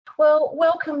Well,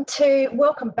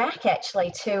 welcome back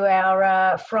actually to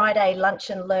our Friday Lunch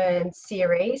and Learn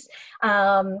series.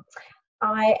 Um,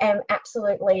 I am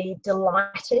absolutely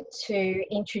delighted to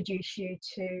introduce you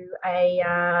to a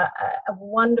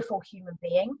wonderful human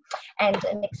being and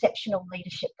an exceptional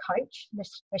leadership coach,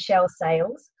 Michelle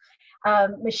Sales.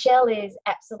 Michelle is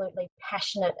absolutely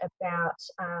passionate about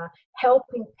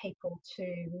helping people to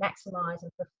maximise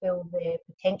and fulfil their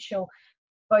potential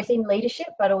both in leadership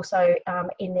but also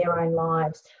in their own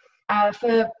lives.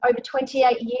 For over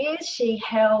 28 years, she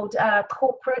held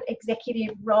corporate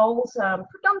executive roles,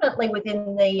 predominantly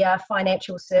within the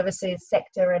financial services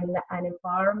sector and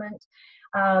environment,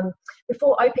 um,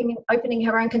 before opening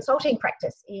her own consulting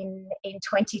practice in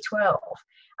 2012.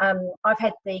 I've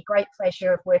had the great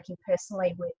pleasure of working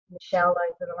personally with Michelle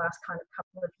over the last kind of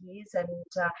couple of years, and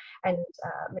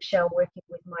Michelle working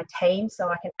with my team, so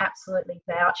I can absolutely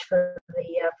vouch for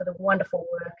the wonderful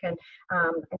work and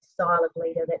style of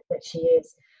leader that she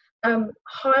is.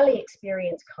 Highly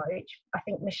experienced coach. I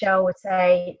think Michelle would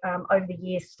say over the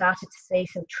years started to see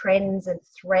some trends and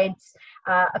threads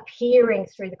appearing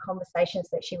through the conversations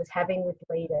that she was having with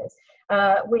leaders,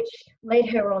 which led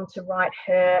her on to write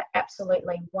her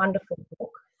absolutely wonderful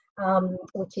book,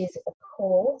 which is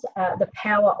called The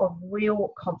Power of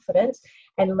Real Confidence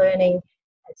and Learn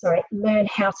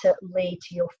How to Lead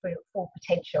to Your Full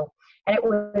Potential. And it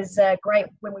was great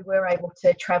when we were able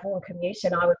to travel and commute,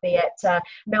 and I would be at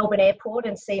Melbourne Airport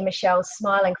and see Michelle's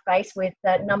smiling face with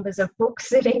numbers of books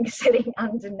sitting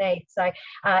underneath. So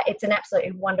it's an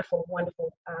absolutely wonderful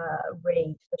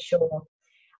read for sure.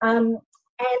 I'm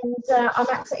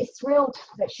absolutely thrilled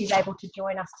that she's able to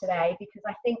join us today, because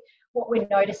I think what we're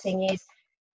noticing is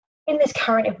in this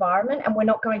current environment, and we're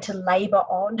not going to labour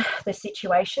on the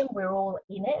situation, we're all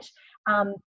in it,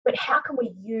 but how can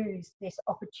we use this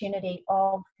opportunity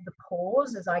of the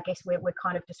pause, as I guess we're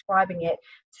kind of describing it,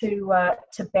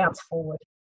 to bounce forward?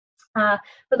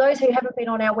 For those who haven't been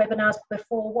on our webinars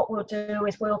before, what we'll do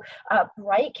is we'll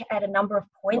break at a number of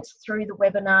points through the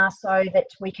webinar so that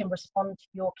we can respond to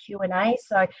your Q&A.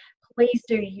 So please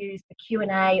do use the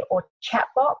Q&A or chat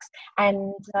box,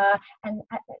 and at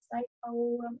that stage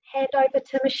I'll hand over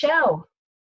to Michelle.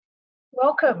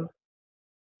 Welcome.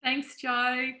 Thanks,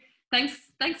 Jo.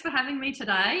 Thanks for having me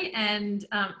today, and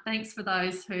thanks for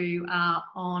those who are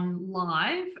on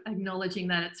live, acknowledging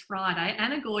that it's Friday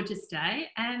and a gorgeous day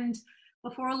and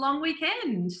before a long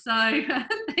weekend. So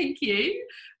thank you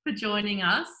for joining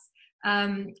us.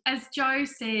 As Jo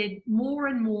said, more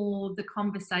and more the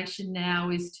conversation now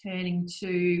is turning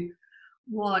to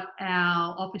what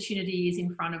our opportunity is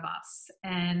in front of us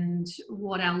and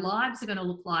what our lives are going to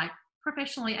look like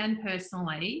professionally and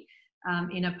personally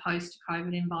in a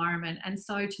post-COVID environment. And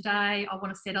so today I want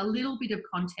to set a little bit of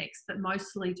context, but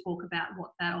mostly talk about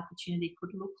what that opportunity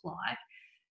could look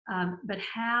like, but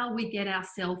how we get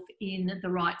ourselves in the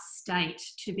right state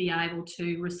to be able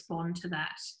to respond to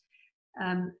that.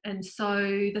 And so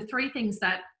the three things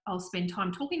that I'll spend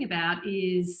time talking about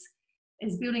is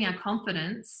building our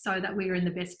confidence so that we're in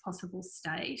the best possible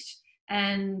state,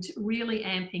 and really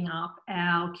amping up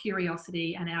our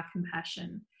curiosity and our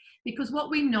compassion. Because what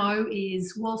we know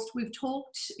is, whilst we've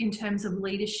talked in terms of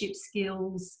leadership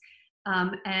skills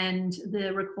and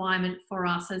the requirement for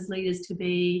us as leaders to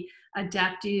be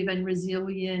adaptive and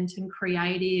resilient and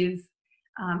creative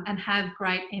and have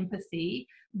great empathy,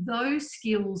 those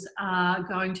skills are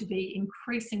going to be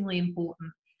increasingly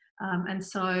important. And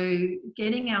so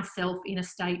getting ourselves in a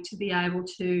state to be able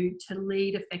to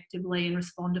lead effectively and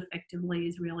respond effectively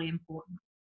is really important.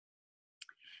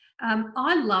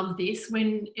 I love this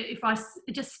if I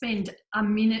just spend a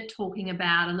minute talking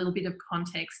about a little bit of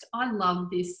context. I love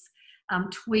this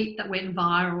tweet that went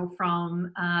viral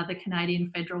from the Canadian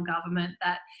federal government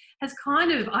that has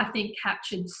kind of, I think,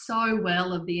 captured so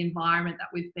well of the environment that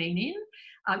we've been in.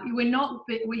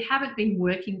 We haven't been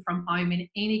working from home in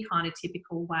any kind of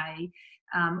typical way.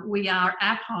 We are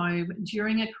at home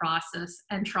during a crisis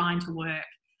and trying to work.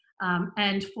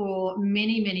 And for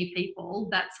many, many people,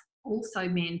 that's also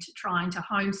meant trying to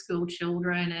homeschool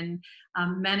children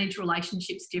and manage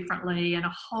relationships differently, and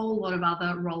a whole lot of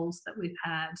other roles that we've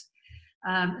had.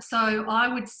 So I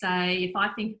would say, if I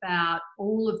think about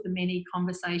all of the many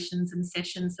conversations and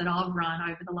sessions that I've run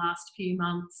over the last few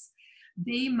months,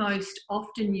 the most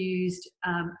often used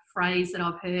phrase that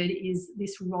I've heard is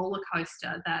this roller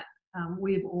coaster that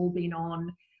we've all been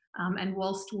on. And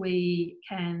whilst we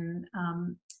can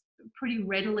pretty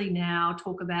readily now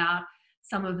talk about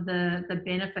some of the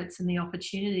benefits and the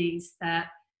opportunities that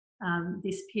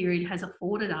this period has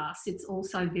afforded us, it's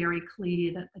also very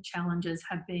clear that the challenges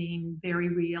have been very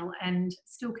real and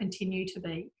still continue to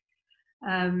be.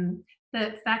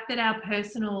 The fact that our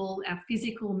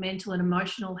physical, mental and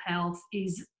emotional health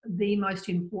is the most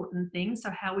important thing. So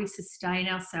how we sustain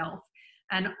ourselves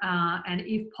and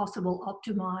if possible,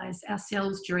 optimise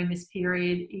ourselves during this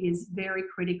period is very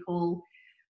critical.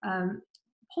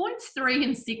 Points 3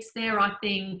 and 6 there, I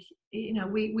think,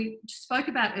 we spoke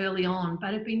about early on,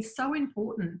 but have been so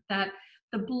important, that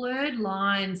the blurred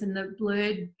lines and the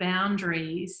blurred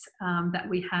boundaries that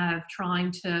we have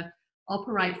trying to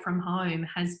operate from home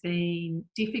has been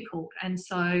difficult. And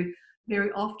so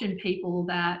very often people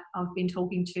that I've been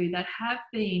talking to that have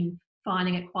been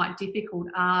finding it quite difficult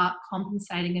are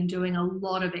compensating and doing a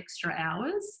lot of extra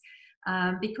hours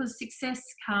because success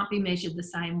can't be measured the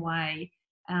same way.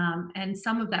 And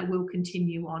some of that will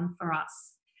continue on for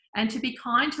us. And to be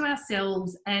kind to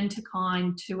ourselves and to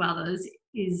kind to others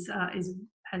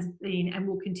has been and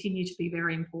will continue to be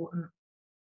very important.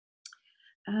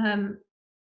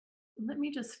 Let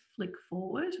me just flick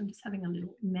forward. I'm just having a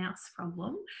little mouse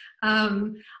problem.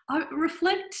 I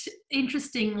reflect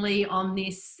interestingly on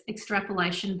this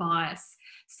extrapolation bias.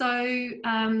 So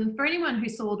for anyone who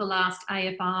saw the last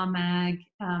AFR mag,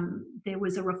 there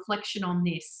was a reflection on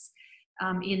this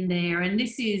in there. And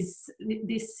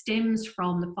this stems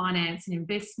from the finance and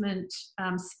investment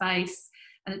space.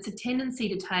 And it's a tendency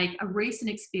to take a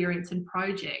recent experience and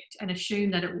project and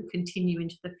assume that it will continue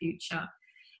into the future.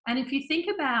 And if you think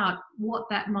about what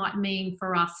that might mean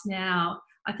for us now,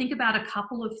 I think about a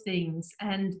couple of things,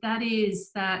 and that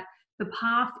is that the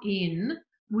path in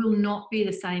will not be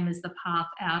the same as the path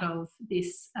out of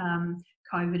this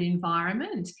COVID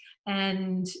environment.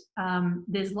 And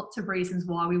there's lots of reasons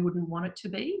why we wouldn't want it to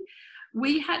be.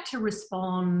 We had to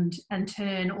respond and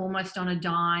turn almost on a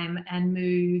dime and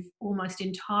move almost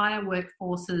entire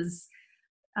workforces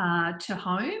to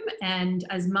home, and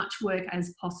as much work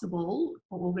as possible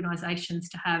for organisations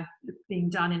to have being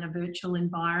done in a virtual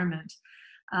environment.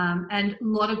 And a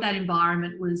lot of that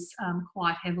environment was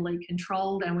quite heavily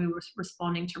controlled, and we were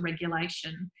responding to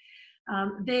regulation.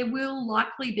 There will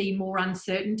likely be more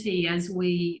uncertainty as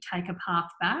we take a path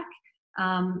back,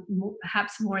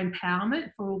 perhaps more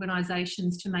empowerment for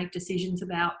organisations to make decisions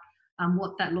about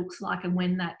what that looks like and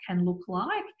when that can look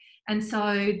like. And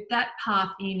so that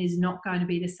path in is not going to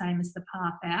be the same as the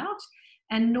path out,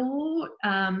 and nor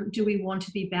do we want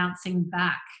to be bouncing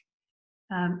back.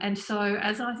 And so,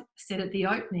 as I said at the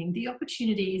opening, the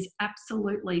opportunity is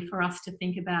absolutely for us to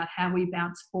think about how we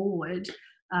bounce forward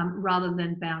rather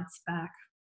than bounce back.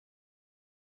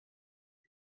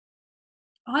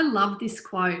 I love this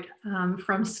quote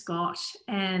from Scott,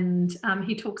 and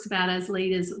he talks about, as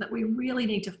leaders, that we really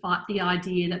need to fight the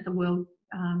idea that the world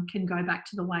can go back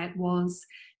to the way it was.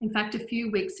 In fact, a few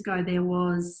weeks ago there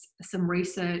was some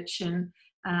research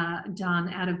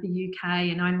done out of the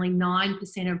UK, and only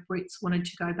 9% of Brits wanted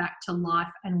to go back to life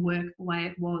and work the way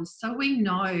it was. So we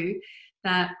know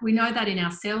that in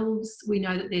ourselves. We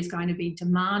know that there's going to be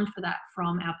demand for that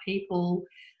from our people.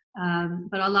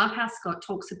 But I love how Scott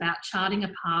talks about charting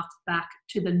a path back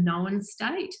to the known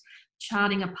state.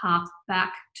 Charting a path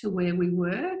back to where we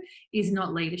were is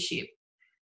not leadership.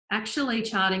 Actually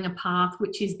charting a path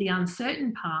which is the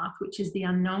uncertain path, which is the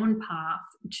unknown path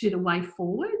to the way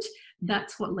forward,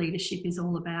 that's what leadership is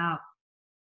all about.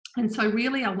 And so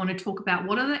really I want to talk about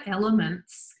what are the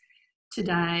elements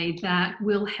today that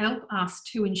will help us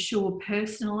to ensure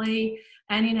personally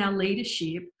and in our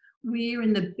leadership we're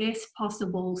in the best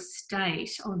possible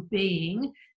state of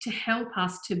being to help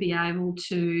us to be able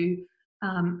to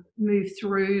move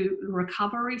through the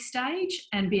recovery stage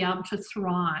and be able to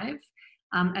thrive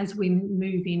as we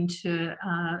move into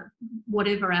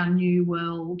whatever our new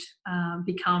world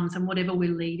becomes and whatever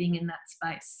we're leading in that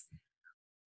space.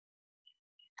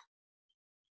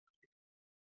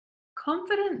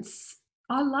 Confidence,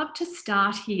 I love to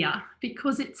start here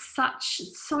because it's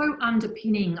so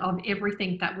underpinning of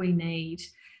everything that we need.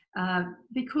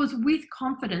 Because with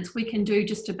confidence, we can do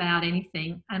just about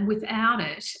anything, and without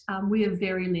it, we are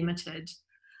very limited.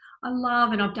 I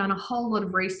love, and I've done a whole lot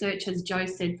of research, as Jo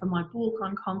said, for my book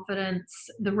on confidence.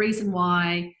 The reason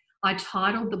why I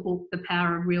titled the book The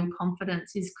Power of Real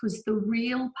Confidence is because the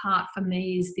real part for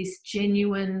me is this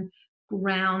genuine,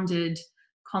 grounded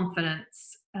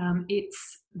confidence.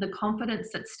 It's the confidence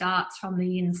that starts from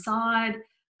the inside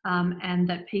and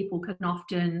that people can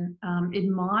often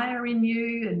admire in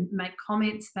you and make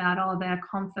comments about, oh, they're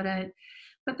confident.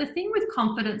 But the thing with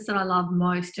confidence that I love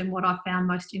most and what I found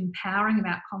most empowering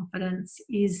about confidence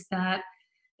is that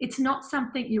it's not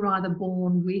something you're either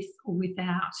born with or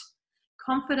without.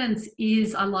 Confidence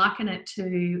is, I liken it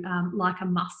to like a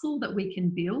muscle that we can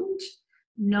build.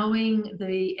 knowing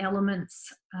the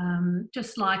elements,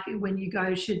 just like when you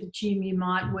go to the gym, you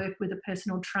might work with a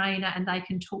personal trainer and they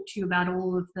can talk to you about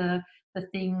all of the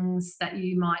things that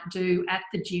you might do at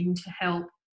the gym to help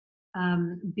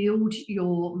build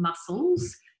your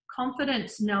muscles.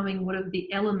 Confidence, knowing what are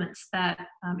the elements that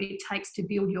it takes to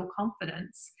build your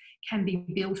confidence, can be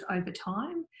built over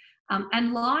time.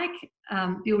 And like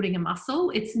building a muscle,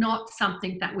 it's not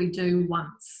something that we do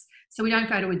once. So we don't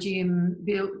go to a gym,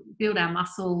 build our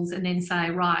muscles and then say,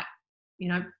 right,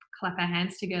 clap our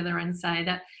hands together and say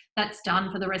that that's done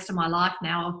for the rest of my life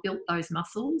now. I've built those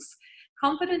muscles.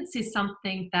 Confidence is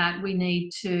something that we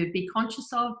need to be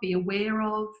conscious of, be aware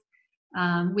of.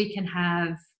 We can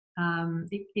have,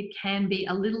 it can be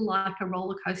a little like a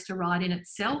roller coaster ride in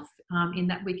itself, in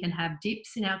that we can have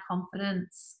dips in our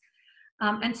confidence.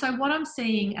 And so what I'm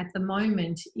seeing at the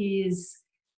moment is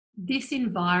this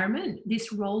environment,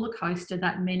 this roller coaster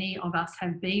that many of us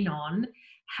have been on,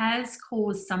 has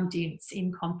caused some dents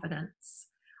in confidence.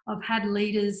 I've had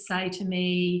leaders say to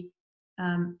me,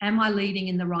 am I leading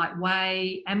in the right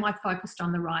way? Am I focused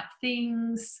on the right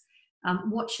things?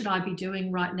 What should I be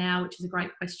doing right now? Which is a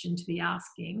great question to be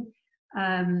asking.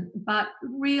 But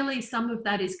really some of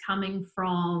that is coming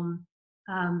from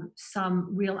some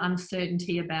real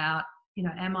uncertainty about,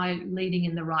 am I leading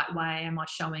in the right way? Am I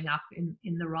showing up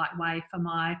in the right way for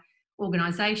my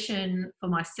organisation, for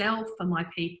myself, for my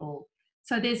people?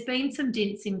 So there's been some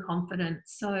dents in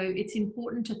confidence. So it's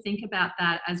important to think about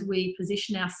that as we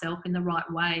position ourselves in the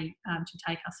right way to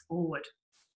take us forward.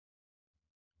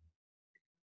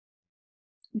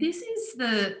 This is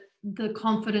the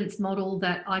confidence model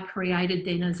that I created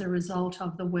then as a result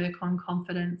of the work on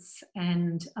confidence,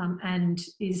 and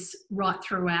is right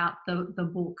throughout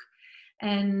the book.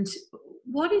 And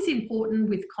what is important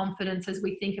with confidence as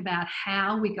we think about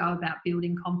how we go about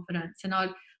building confidence, and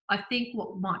I think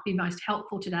what might be most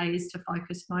helpful today is to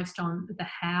focus most on the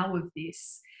how of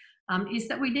this, is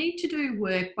that we need to do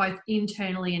work both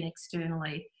internally and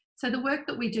externally. So the work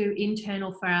that we do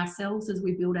internal for ourselves as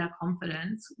we build our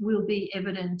confidence will be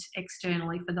evident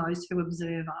externally for those who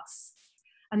observe us.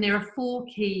 And there are 4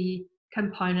 key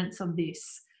components of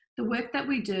this. The work that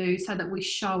we do so that we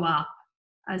show up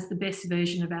as the best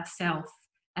version of ourselves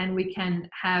and we can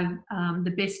have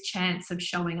the best chance of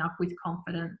showing up with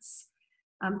confidence.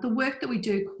 The work that we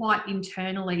do quite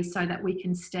internally so that we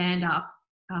can stand up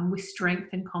with strength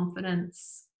and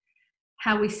confidence,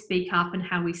 how we speak up and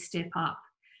how we step up.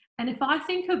 And if I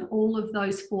think of all of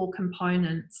those 4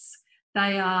 components,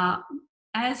 they are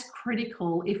as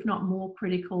critical, if not more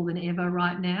critical than ever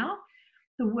right now.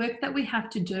 The work that we have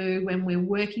to do when we're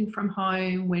working from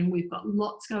home, when we've got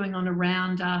lots going on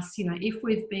around us, if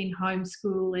we've been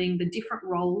homeschooling, the different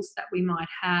roles that we might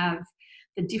have,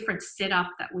 the different setup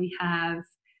that we have,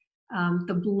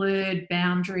 the blurred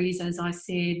boundaries, as I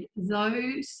said,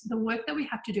 the work that we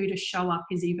have to do to show up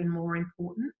is even more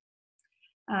important.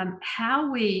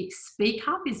 How we speak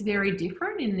up is very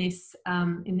different in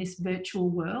this virtual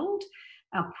world.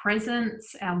 Our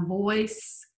presence, our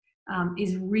voice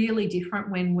is really different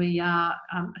when we are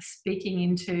speaking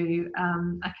into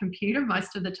a computer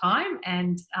most of the time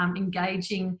and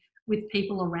engaging with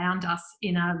people around us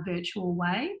in a virtual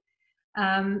way.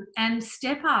 And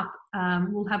step up,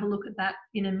 we'll have a look at that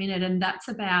in a minute, and that's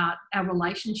about our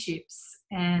relationships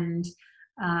and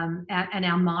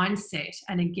our mindset.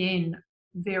 And again,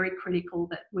 very critical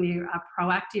that we are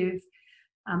proactive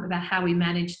about how we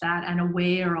manage that and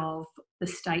aware of the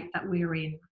state that we're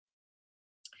in.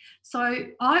 So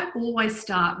I always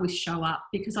start with show up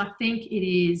because I think it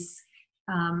is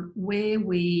where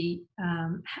we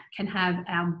can have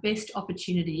our best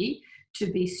opportunity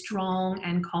to be strong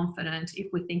and confident if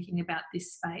we're thinking about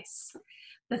this space.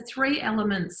 The 3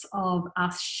 elements of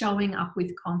us showing up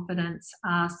with confidence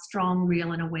are strong,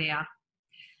 real and aware.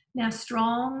 Now,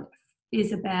 strong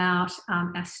is about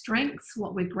our strengths,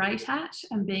 what we're great at,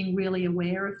 and being really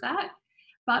aware of that.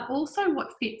 But also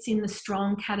what fits in the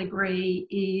strong category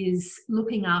is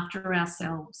looking after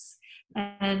ourselves.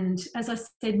 And as I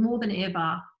said, more than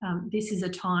ever, this is a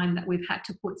time that we've had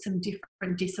to put some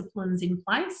different disciplines in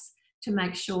place to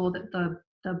make sure that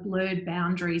the blurred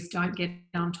boundaries don't get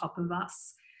on top of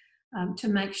us, to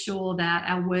make sure that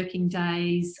our working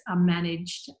days are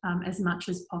managed as much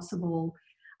as possible.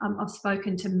 I've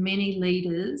spoken to many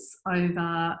leaders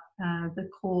over the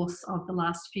course of the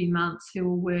last few months who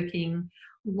are working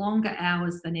longer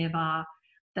hours than ever,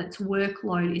 that's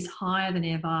workload is higher than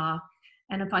ever.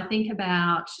 And if I think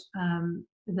about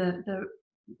the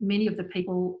many of the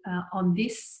people on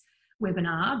this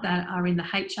webinar that are in the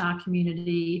HR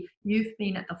community, you've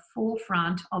been at the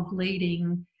forefront of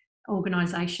leading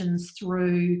organisations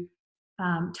through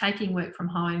taking work from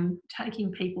home,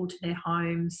 taking people to their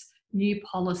homes, new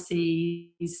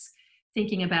policies,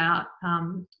 thinking about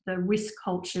the risk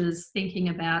cultures, thinking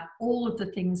about all of the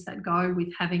things that go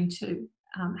with having to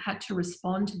had to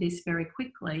respond to this very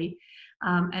quickly.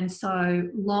 And so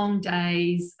long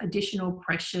days, additional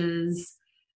pressures,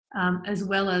 as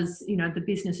well as, you know, the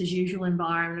business as usual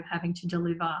environment of having to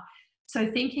deliver. So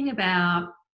thinking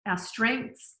about our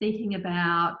strengths, thinking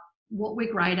about what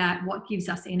we're great at, what gives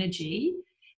us energy,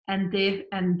 and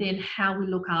then how we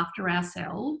look after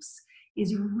ourselves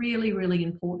is really, really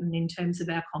important in terms of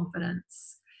our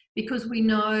confidence. Because we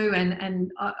know,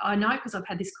 and I know because I've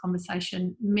had this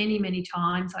conversation many, many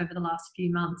times over the last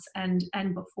few months and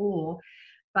before,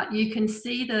 but you can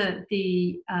see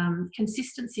the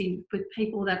consistency with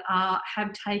people that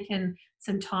have taken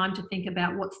some time to think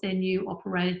about what's their new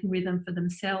operating rhythm for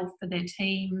themselves, for their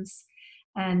teams,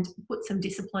 and put some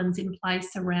disciplines in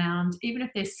place around, even if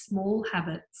they're small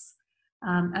habits,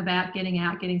 about getting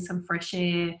out, getting some fresh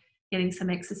air, getting some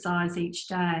exercise each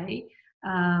day,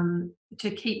 to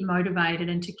keep motivated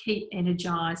and to keep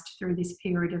energized through this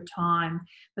period of time.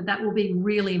 But that will be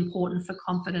really important for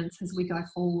confidence as we go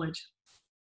forward.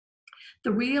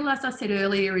 The real, as I said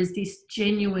earlier, is this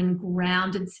genuine,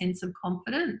 grounded sense of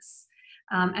confidence.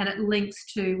 And it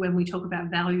links to when we talk about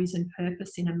values and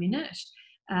purpose in a minute.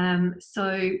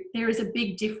 So there is a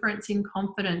big difference in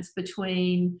confidence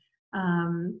between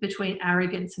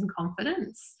arrogance and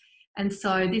confidence. And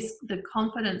so the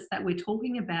confidence that we're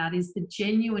talking about is the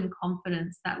genuine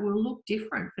confidence that will look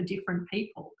different for different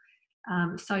people.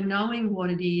 So knowing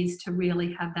what it is to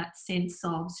really have that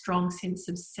strong sense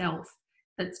of self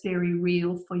that's very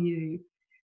real for you.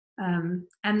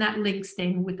 And that links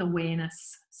then with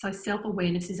awareness. So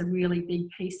self-awareness is a really big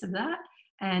piece of that.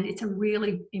 And it's a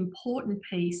really important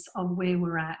piece of where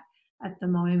we're at the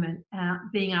moment.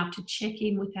 Being able to check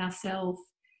in with ourselves,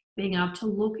 being able to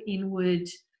look inward,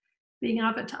 being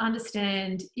able to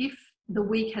understand if the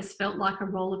week has felt like a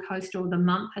roller coaster or the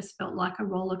month has felt like a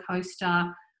roller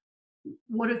coaster,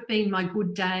 what have been my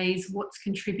good days, what's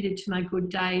contributed to my good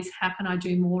days, how can I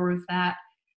do more of that?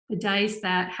 The days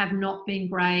that have not been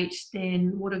great,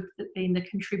 then what have been the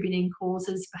contributing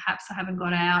causes? Perhaps I haven't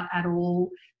got out at all.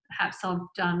 Perhaps I've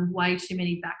done way too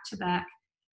many back-to-back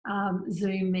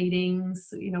Zoom meetings,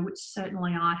 you know, which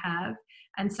certainly I have.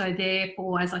 And so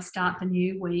therefore, as I start the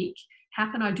new week, how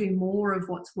can I do more of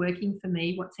what's working for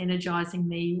me, what's energizing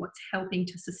me, what's helping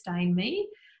to sustain me,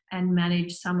 and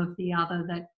manage some of the other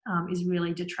that is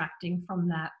really detracting from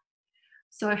that.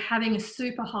 So having a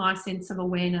super high sense of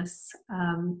awareness,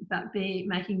 but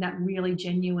making that really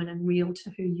genuine and real to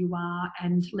who you are,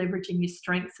 and leveraging your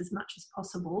strengths as much as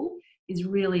possible is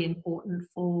really important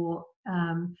for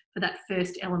that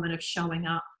first element of showing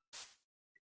up.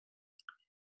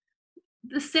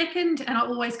 The second, and I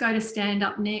always go to stand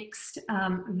up next,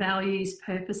 values,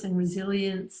 purpose and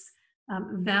resilience.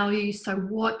 Values, so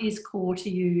what is core to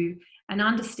you? And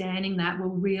understanding that will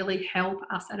really help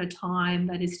us at a time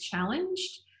that is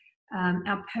challenged.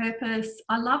 Our purpose,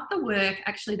 I love the work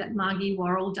actually that Margie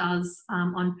Worrell does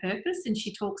on purpose, and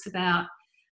she talks about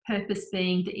purpose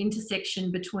being the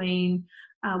intersection between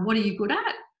what are you good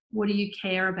at, what do you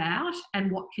care about,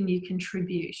 and what can you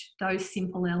contribute, those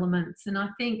simple elements. And I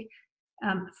think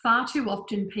far too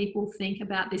often people think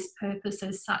about this purpose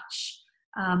as such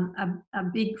a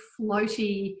big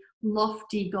floaty,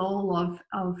 lofty goal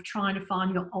of trying to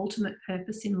find your ultimate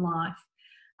purpose in life.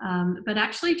 But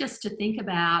actually just to think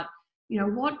about, you know,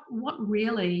 what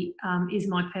really is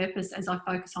my purpose as I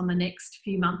focus on the next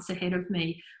few months ahead of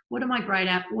me? What am I great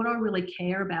at? What do I really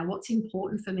care about? What's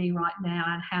important for me right now,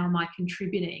 and how am I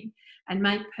contributing? And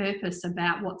make purpose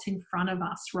about what's in front of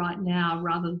us right now,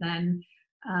 rather than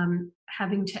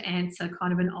having to answer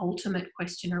kind of an ultimate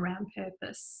question around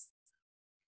purpose.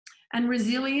 And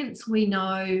resilience, we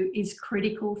know, is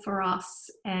critical for us.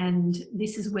 And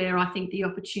this is where I think the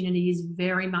opportunity is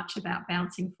very much about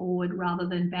bouncing forward rather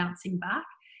than bouncing back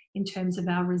in terms of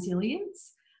our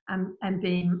resilience, and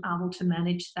being able to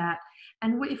manage that.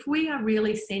 And if we are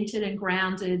really centred and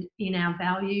grounded in our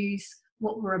values,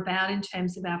 what we're about in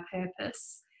terms of our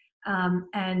purpose,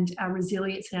 and our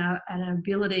resilience and our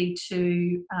ability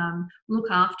to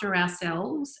look after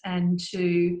ourselves and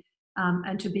to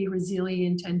be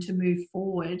resilient and to move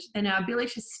forward, then our ability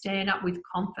to stand up with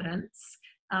confidence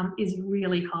is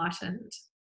really heightened.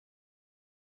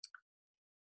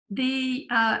 The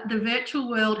virtual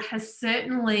world has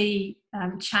certainly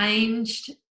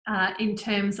changed in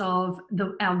terms of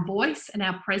our voice and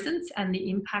our presence and the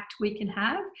impact we can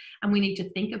have, and we need to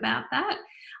think about that.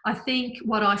 I think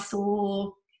what I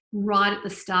saw right at the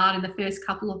start in the first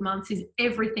couple of months is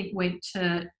everything went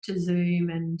to Zoom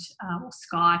and or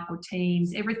Skype or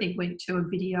Teams. Everything went to a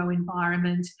video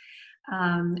environment.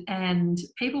 And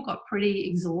people got pretty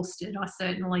exhausted. I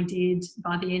certainly did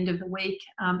by the end of the week.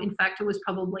 In fact, it was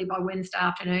probably by Wednesday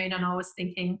afternoon and I was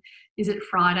thinking, is it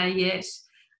Friday yet?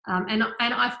 And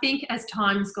I think as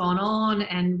time's gone on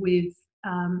and we've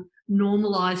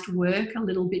normalised work a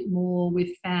little bit more,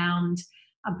 we've found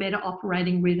a better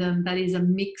operating rhythm that is a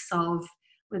mix of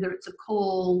whether it's a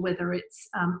call, whether it's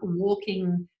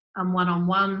walking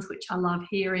one-on-ones, which I love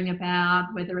hearing about,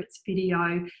 whether it's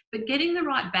video, but getting the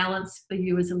right balance for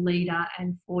you as a leader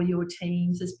and for your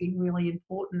teams has been really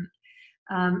important.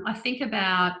 I think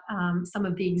about some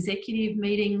of the executive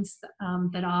meetings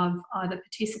that I've either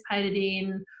participated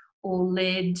in or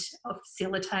led or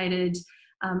facilitated.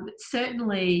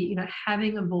 Certainly,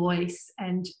 having a voice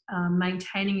and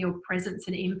maintaining your presence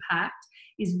and impact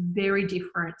is very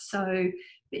different. So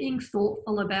being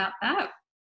thoughtful about that,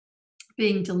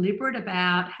 being deliberate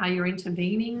about how you're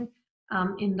intervening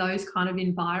in those kind of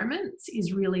environments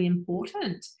is really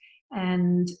important,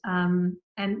 and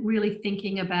really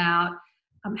thinking about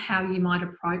how you might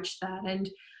approach that. And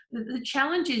the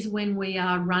challenge is when we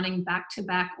are running back to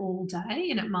back all day,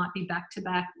 and it might be back to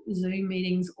back Zoom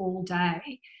meetings all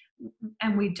day,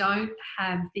 and we don't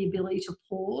have the ability to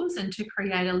pause and to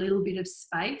create a little bit of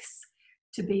space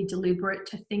to be deliberate,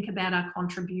 to think about our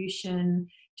contribution,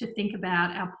 to think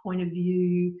about our point of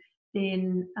view,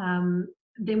 then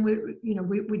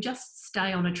we just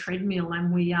stay on a treadmill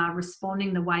and we are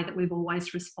responding the way that we've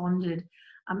always responded.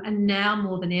 And now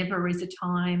more than ever is a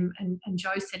time, and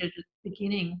Jo said it at the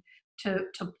beginning, to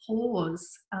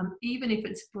pause, even if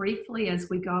it's briefly, as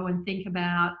we go and think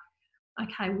about,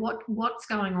 okay, what's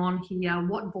going on here?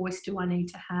 What voice do I need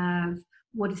to have?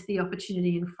 What is the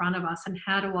opportunity in front of us? And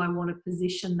how do I want to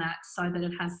position that so that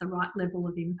it has the right level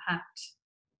of impact?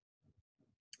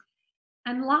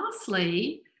 And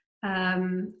lastly,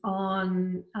 in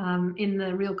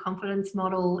the Real Confidence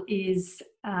model is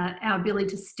our ability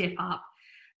to step up.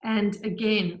 And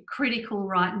again, critical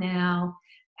right now,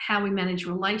 how we manage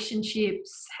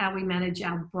relationships, how we manage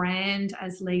our brand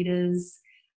as leaders,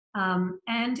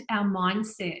 and our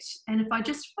mindset. And if I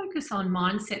just focus on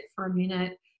mindset for a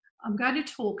minute, I'm going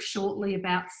to talk shortly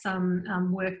about some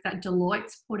work that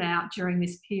Deloitte's put out during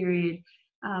this period,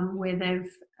 where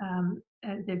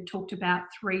they've talked about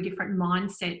 3 different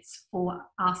mindsets for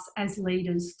us as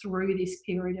leaders through this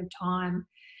period of time.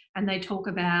 And they talk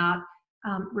about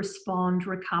respond,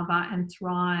 recover, and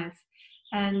thrive.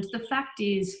 And the fact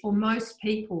is, for most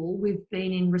people, we've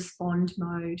been in respond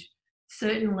mode.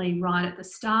 Certainly right at the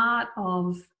start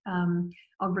of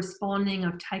responding,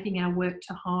 of taking our work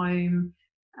to home,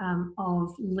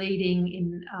 of leading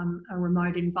in a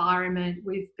remote environment,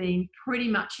 we've been pretty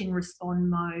much in respond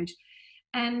mode.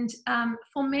 And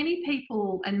for many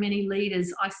people and many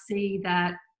leaders, I see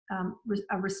that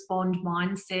a respond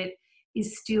mindset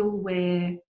is still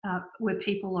where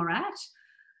people are at.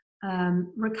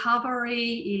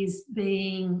 Recovery is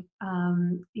moving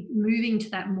to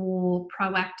that more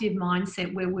proactive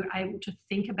mindset where we're able to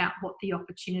think about what the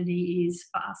opportunity is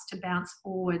for us to bounce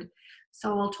forward.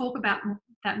 So I'll talk about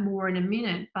that more in a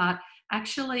minute, but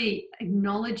actually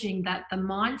acknowledging that the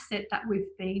mindset that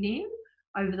we've been in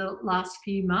over the last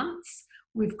few months,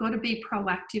 we've got to be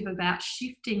proactive about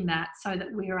shifting that so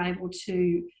that we are able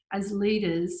to, as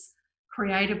leaders,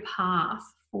 create a path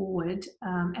forward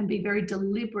and be very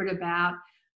deliberate about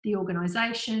the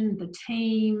organisation, the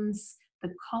teams,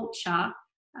 the culture,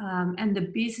 and the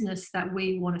business that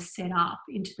we want to set up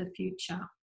into the future.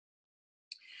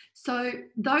 So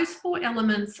those 4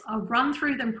 elements, I've run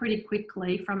through them pretty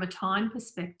quickly from a time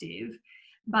perspective,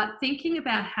 but thinking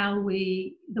about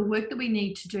the work that we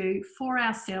need to do for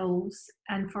ourselves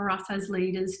and for us as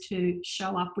leaders to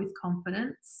show up with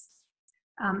confidence.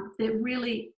 They're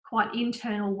really quite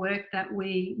internal work that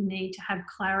we need to have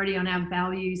clarity on our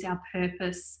values, our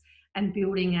purpose, and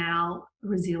building our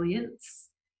resilience.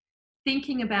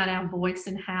 Thinking about our voice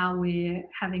and how we're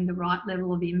having the right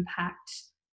level of impact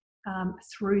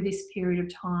through this period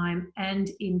of time and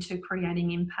into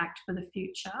creating impact for the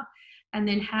future. And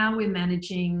then how we're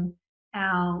managing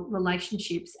our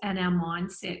relationships and our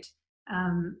mindset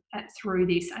through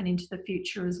this and into the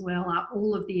future as well are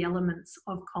all of the elements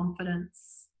of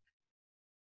confidence.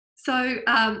 So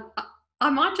I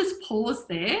might just pause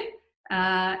there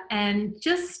and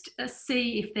just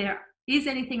see if there is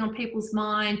anything on people's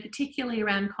mind, particularly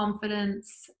around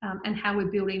confidence and how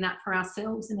we're building that for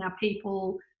ourselves and our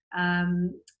people,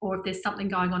 or if there's something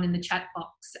going on in the chat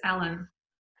box. Alan.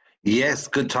 Yes,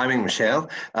 good timing, Michelle.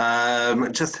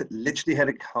 Just literally had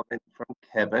a comment from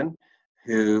Kevin,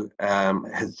 who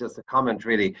has just a comment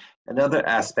really. Another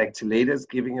aspect to leaders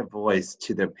giving a voice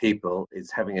to their people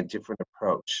is having a different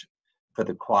approach for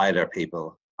the quieter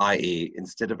people, i.e.,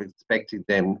 instead of expecting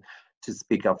them to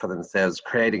speak up for themselves,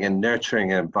 creating a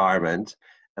nurturing environment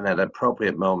and at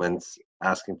appropriate moments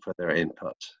asking for their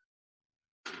input.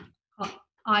 Oh,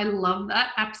 I love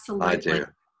that. Absolutely. I do.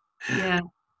 Yeah.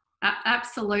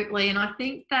 Absolutely, and I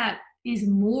think that is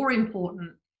more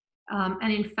important.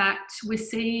 And in fact, we're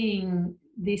seeing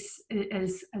this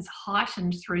as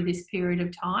heightened through this period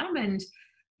of time. And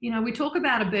you know, we talk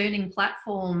about a burning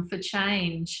platform for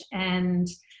change, and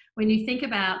when you think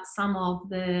about some of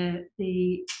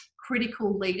the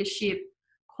critical leadership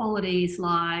qualities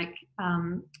like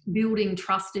building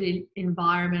trusted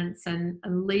environments and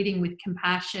leading with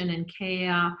compassion and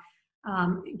care,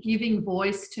 giving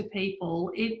voice to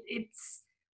people,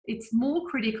 it's more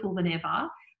critical than ever.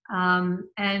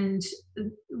 And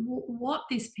what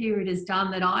this period has done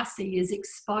that I see is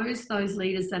expose those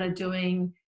leaders that are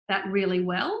doing that really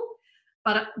well,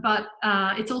 but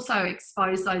it's also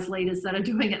exposed those leaders that are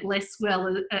doing it less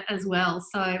well as well.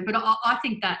 So, but I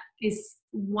think that is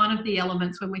one of the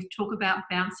elements when we talk about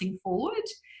bouncing forward,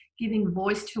 giving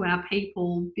voice to our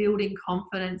people, building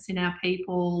confidence in our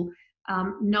people,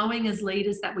 knowing as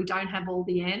leaders that we don't have all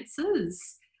the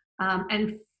answers,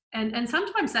 and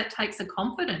sometimes that takes a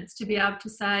confidence to be able to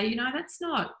say, you know, that's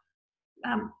not,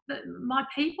 my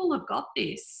people have got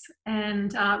this,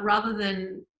 and rather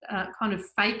than kind of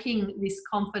faking this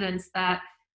confidence that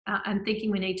and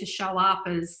thinking we need to show up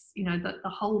as, you know, the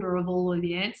holder of all of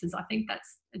the answers. I think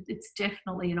it's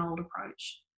definitely an old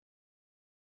approach.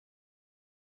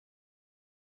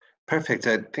 Perfect.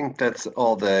 I think that's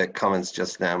all the comments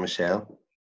just now, Michelle.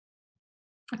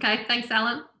 Okay, thanks,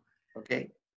 Alan. Okay.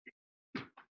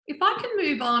 If I can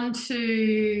move on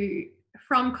to,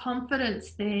 from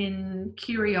confidence, then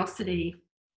curiosity.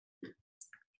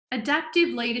 Adaptive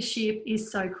leadership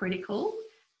is so critical,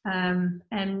 and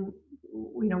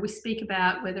you know, we speak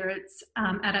about whether it's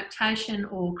adaptation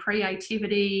or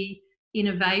creativity,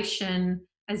 innovation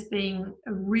as being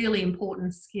really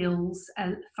important skills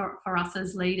for us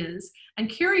as leaders, and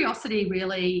curiosity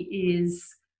really is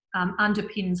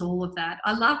underpins all of that.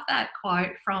 I love that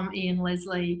quote from Ian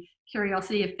Leslie: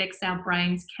 "Curiosity affects our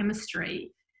brain's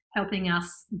chemistry, helping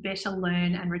us better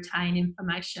learn and retain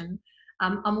information."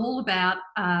 I'm all about,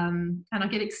 and I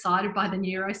get excited by the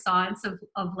neuroscience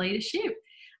of leadership.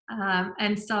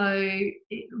 And so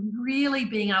really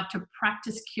being able to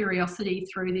practice curiosity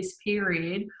through this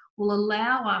period will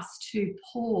allow us to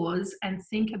pause and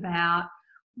think about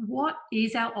what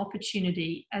is our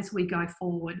opportunity as we go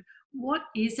forward. What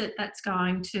is it that's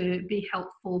going to be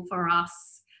helpful for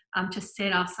us to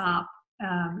set us up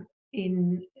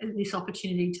in this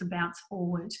opportunity to bounce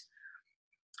forward?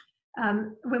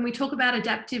 When we talk about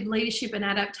adaptive leadership and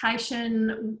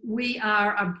adaptation, we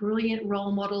are a brilliant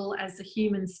role model as a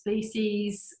human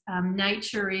species.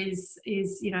 Nature is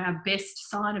you know, our best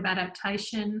sign of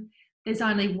adaptation. There's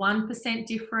only 1%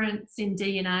 difference in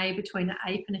DNA between an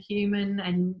ape and a human,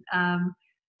 and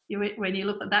when you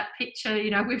look at that picture, you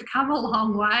know, we've come a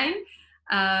long way.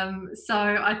 So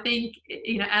I think,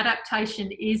 you know,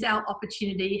 adaptation is our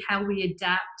opportunity, how we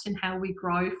adapt and how we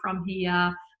grow from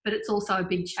here. But it's also a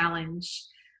big challenge.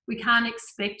 We can't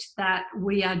expect that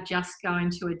we are just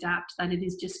going to adapt, that it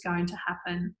is just going to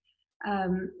happen.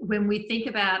 When we think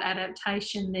about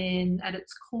adaptation, then at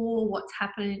its core, what's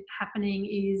happening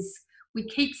is we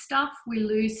keep stuff, we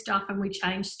lose stuff, and we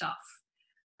change stuff,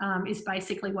 is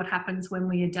basically what happens when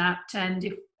we adapt. And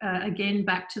if, again,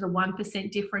 back to the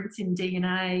 1% difference in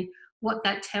DNA, what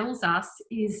that tells us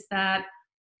is that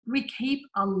we keep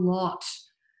a lot.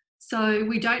 So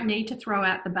we don't need to throw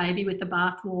out the baby with the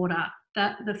bathwater.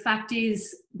 The fact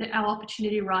is that our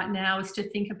opportunity right now is to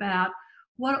think about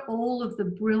what all of the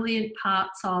brilliant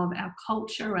parts of our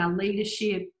culture, our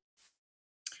leadership,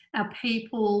 our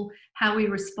people, how we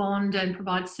respond and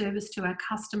provide service to our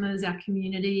customers, our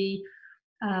community,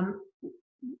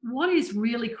 what is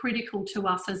really critical to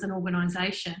us as an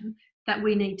organisation that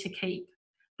we need to keep,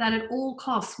 that at all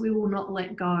costs we will not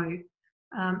let go.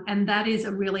 And that is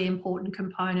a really important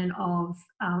component of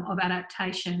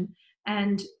adaptation.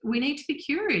 And we need to be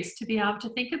curious to be able to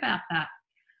think about that.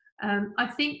 I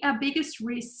think our biggest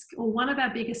risk, or one of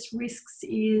our biggest risks,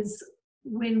 is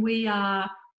when we are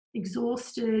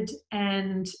exhausted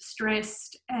and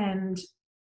stressed, and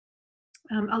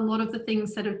a lot of the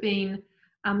things that have been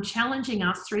challenging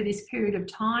us through this period of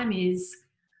time is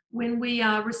when we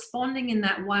are responding in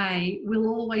that way, we'll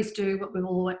always do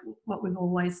what we've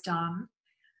always done.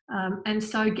 And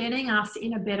so getting us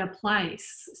in a better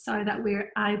place so that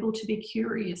we're able to be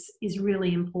curious is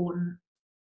really important.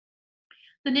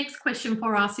 The next question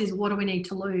for us is, what do we need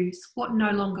to lose? What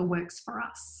no longer works for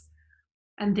us?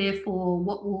 And therefore,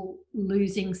 what will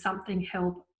losing something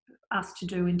help us to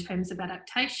do in terms of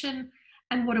adaptation?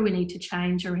 And what do we need to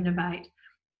change or innovate?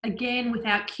 Again,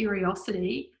 without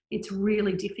curiosity, it's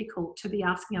really difficult to be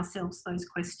asking ourselves those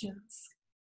questions.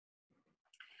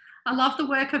 I love the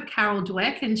work of Carol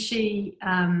Dweck, and she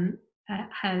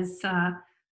has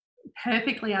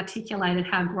perfectly articulated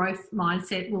how growth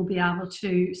mindset will be able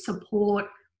to support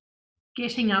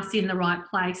getting us in the right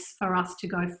place for us to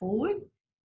go forward,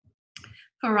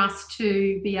 for us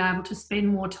to be able to spend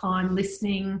more time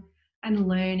listening and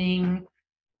learning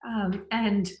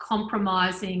and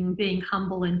compromising, being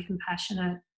humble and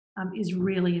compassionate is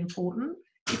really important.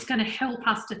 It's going to help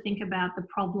us to think about the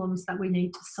problems that we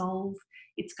need to solve.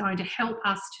 It's going to help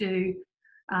us to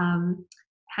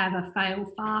have a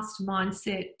fail-fast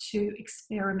mindset, to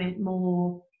experiment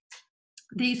more.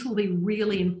 These will be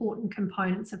really important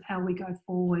components of how we go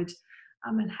forward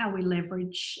and how we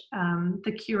leverage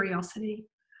the curiosity.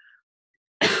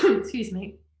 Excuse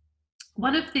me.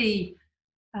 One of the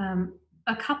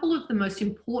a couple of the most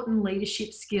important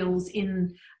leadership skills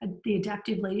in the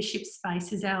adaptive leadership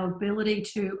space is our ability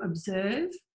to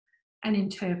observe and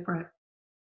interpret.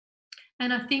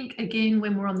 And I think, again,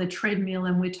 when we're on the treadmill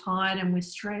and we're tired and we're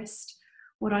stressed,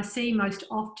 what I see most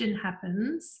often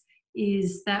happens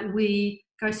is that we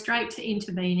go straight to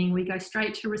intervening, we go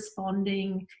straight to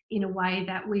responding in a way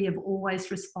that we have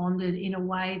always responded, in a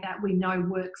way that we know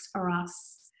works for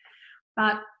us.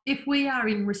 But if we are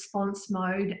in response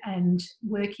mode and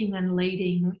working and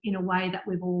leading in a way that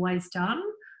we've always done,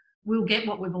 we'll get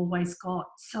what we've always got.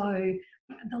 So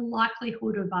the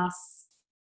likelihood of us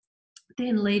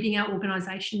then leading our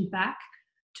organisation back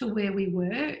to where we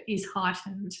were is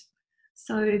heightened.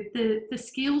 So the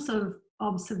skills of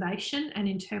observation and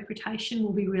interpretation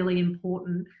will be really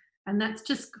important. And that's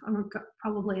just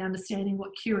probably understanding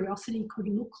what curiosity could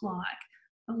look like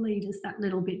for leaders that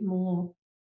little bit more.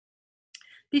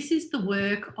 This is the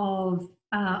work of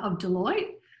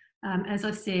Deloitte. As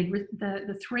I said,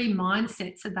 the three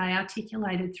mindsets that they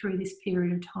articulated through this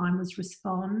period of time was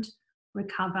respond,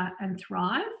 recover, and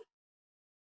thrive.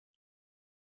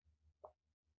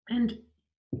 And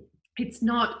it's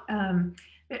not,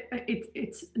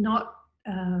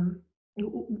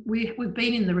 we've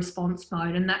been in the response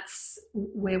mode, and that's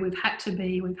where we've had to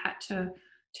be. We've had to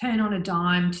turn on a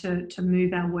dime to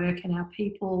move our work and our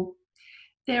people.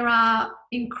 There are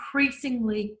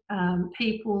increasingly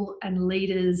people and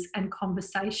leaders and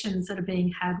conversations that are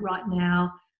being had right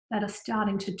now that are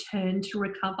starting to turn to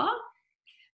recover.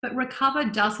 But recover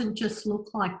doesn't just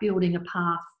look like building a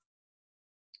path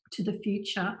to the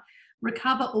future.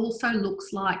 Recover also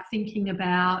looks like thinking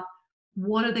about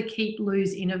what are the keep,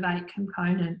 lose, innovate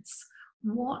components.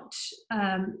 What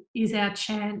is our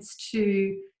chance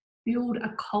to build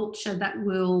a culture that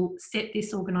will set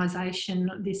this organisation,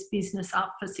 this business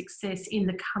up for success in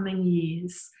the coming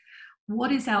years?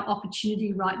 What is our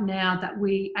opportunity right now that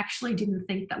we actually didn't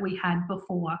think that we had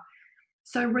before?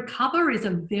 So recover is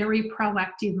a very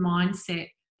proactive mindset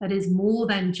that is more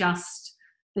than just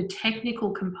the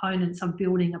technical components of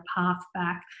building a path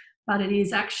back, but it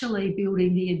is actually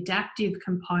building the adaptive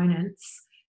components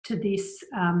to this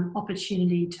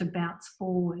opportunity to bounce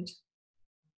forward.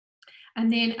 And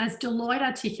then, as Deloitte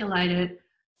articulated,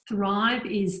 thrive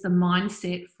is the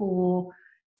mindset for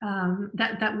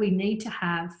that we need to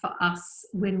have for us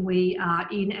when we are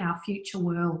in our future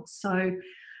world. So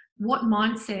what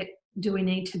mindset do we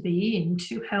need to be in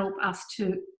to help us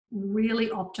to really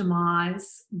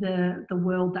optimise the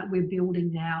world that we're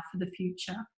building now for the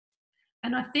future?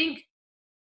 And I think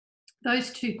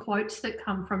those two quotes that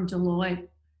come from Deloitte,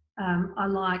 I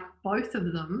like both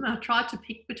of them. I tried to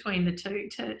pick between the two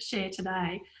to share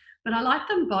today, but I like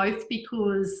them both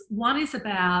because one is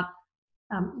about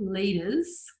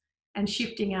leaders and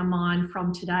shifting our mind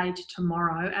from today to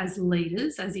tomorrow as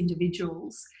leaders, as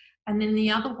individuals. And then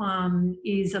the other one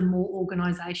is a more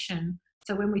organisation.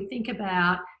 So when we think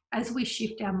about, as we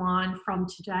shift our mind from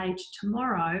today to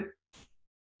tomorrow,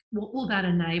 what will that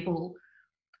enable?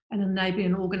 And enable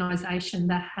an organisation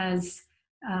that has,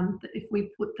 if we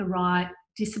put the right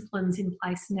disciplines in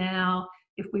place now,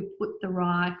 if we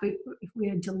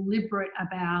are deliberate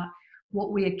about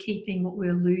what we are keeping, what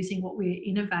we're losing, what we're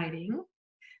innovating,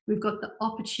 we've got the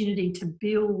opportunity to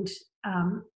build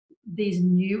these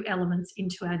new elements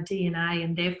into our DNA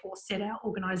and therefore set our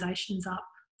organisations up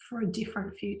for a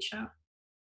different future.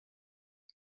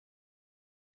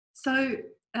 So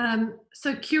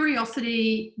So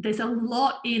curiosity, there's a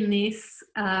lot in this.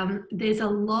 There's a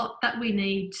lot that we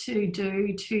need to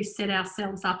do to set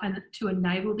ourselves up and to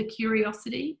enable the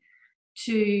curiosity,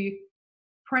 to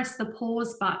press the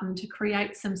pause button, to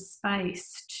create some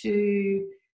space, to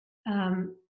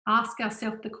ask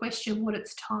ourselves the question what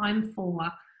it's time for,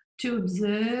 to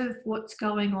observe what's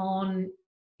going on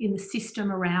in the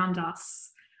system around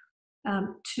us,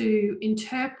 to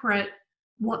interpret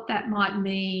what that might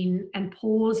mean and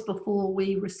pause before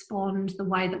we respond the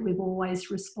way that we've always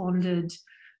responded,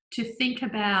 to think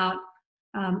about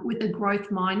with a growth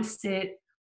mindset,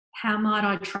 how might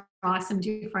I try some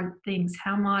different things?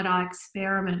 How might I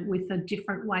experiment with a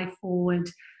different way forward?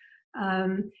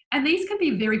 And these can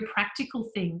be very practical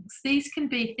things. These can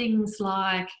be things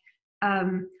like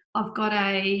I'm going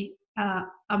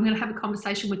to have a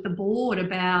conversation with the board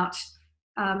about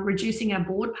reducing our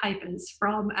board papers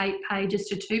from 8 pages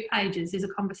to 2 pages is a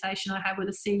conversation I had with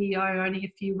a CEO only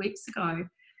a few weeks ago.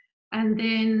 And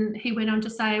then he went on to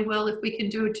say, well, if we can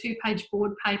do a 2-page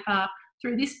board paper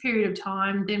through this period of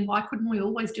time, then why couldn't we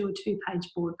always do a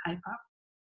 2-page board paper?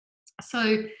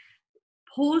 So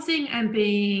pausing and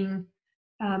being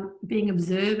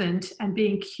observant and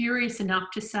being curious enough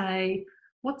to say,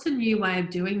 what's a new way of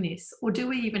doing this? Or do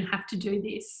we even have to do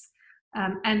this?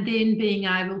 And then being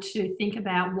able to think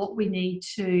about what we need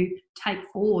to take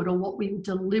forward or what we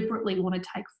deliberately want to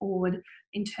take forward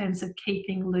in terms of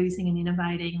keeping, losing and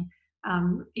innovating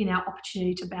in our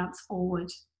opportunity to bounce forward.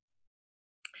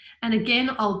 And again,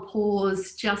 I'll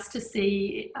pause just to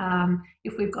see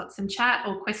if we've got some chat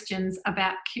or questions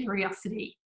about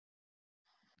curiosity.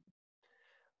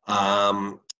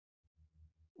 Not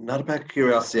about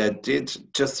curiosity. I did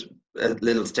just a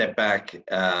little step back,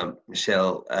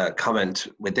 Michelle, comment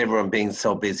with everyone being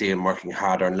so busy and working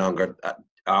harder and longer,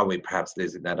 are we perhaps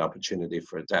losing that opportunity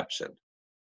for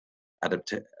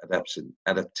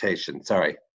adaptation,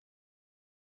 sorry.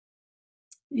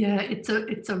 Yeah, it's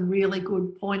a really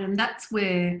good point, and that's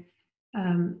where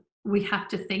we have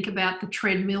to think about the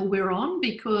treadmill we're on,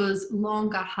 because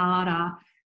longer, harder,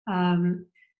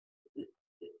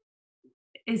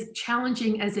 as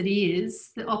challenging as it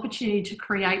is, the opportunity to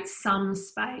create some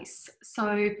space.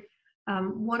 So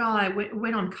when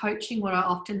I'm coaching, what I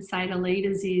often say to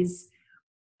leaders is,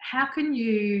 how can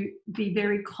you be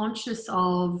very conscious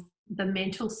of the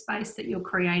mental space that you're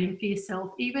creating for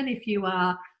yourself, even if you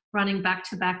are running back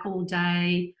to back all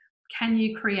day? Can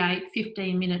you create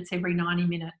 15 minutes every 90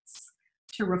 minutes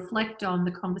to reflect on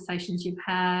the conversations you've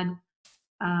had,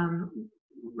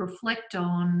 reflect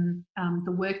on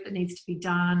the work that needs to be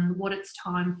done, what it's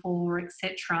time for,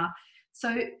 etc.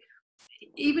 So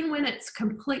even when it's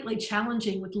completely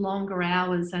challenging with longer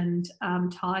hours and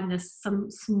tiredness,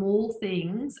 some small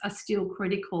things are still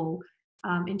critical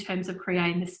in terms of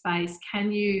creating the space.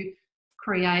 Can you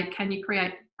create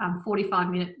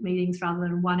 45-minute meetings rather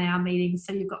than 1-hour meetings?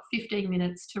 So you've got 15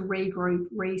 minutes to regroup,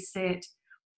 reset,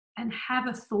 and have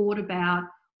a thought about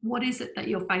what is it that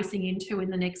you're facing into in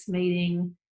the next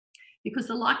meeting. Because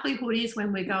the likelihood is,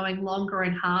 when we're going longer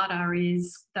and harder,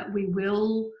 is that we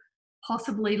will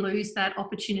possibly lose that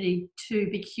opportunity to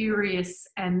be curious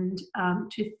and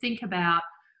to think about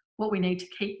what we need to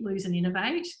keep, lose and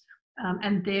innovate,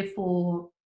 and therefore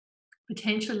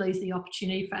potentially lose the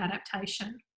opportunity for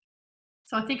adaptation.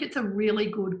 So I think it's a really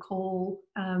good call,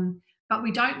 but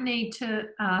we don't need to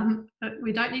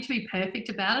be perfect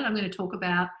about it. I'm going to talk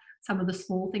about some of the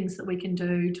small things that we can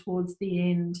do towards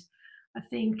the end. I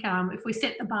think if we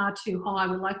set the bar too high,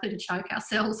 we're likely to choke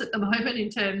ourselves at the moment in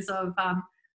terms of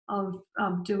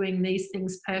doing these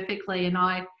things perfectly. And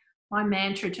my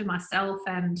mantra to myself,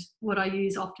 and what I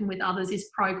use often with others,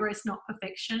 is progress, not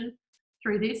perfection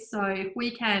through this. So if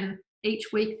we can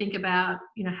each week think about,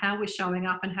 how we're showing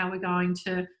up and how we're going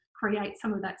to create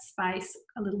some of that space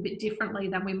a little bit differently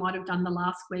than we might have done the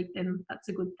last week, then that's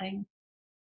a good thing.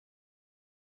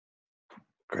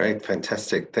 Great,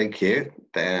 fantastic, thank you.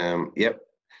 Yep,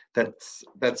 that's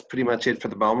pretty much it for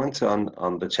the moment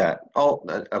on the chat. Oh,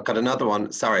 I've got another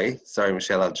one. Sorry,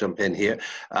 Michelle, I'll jump in here.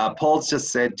 Paul's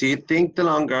just said, do you think the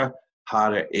longer,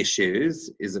 harder issues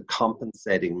is a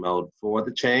compensating mode for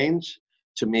the change?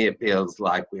 To me, it feels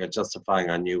like we are justifying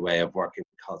our new way of working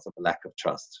because of a lack of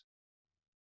trust.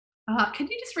 Can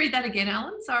you just read that again,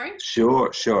 Alan? Sorry.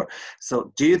 Sure.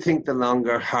 So do you think the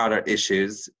longer, harder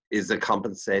issues is a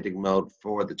compensating mode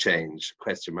for the change? ?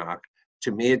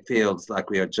 To me, it feels like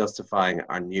we are justifying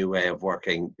our new way of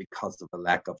working because of a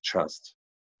lack of trust.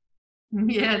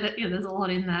 Yeah, there's a lot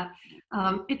in that.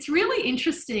 It's really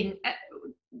interesting.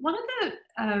 One of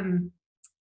the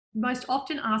most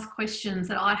often asked questions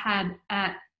that I had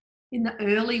in the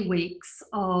early weeks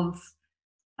of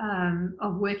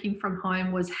of working from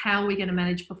home was how we're going to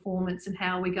manage performance and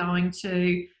how we're going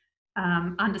to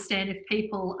understand if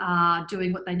people are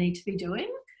doing what they need to be doing.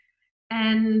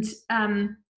 And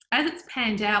as it's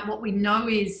panned out, what we know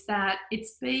is that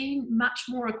it's been much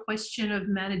more a question of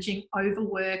managing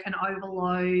overwork and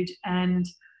overload and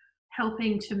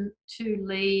helping to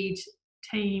lead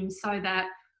teams so that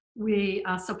we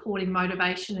are supporting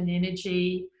motivation and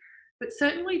energy. But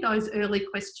certainly those early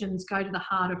questions go to the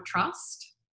heart of trust.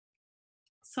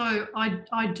 So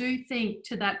I do think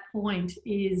to that point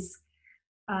is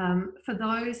for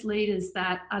those leaders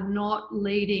that are not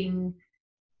leading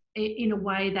in a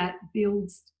way that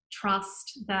builds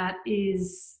trust, that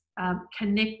is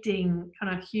connecting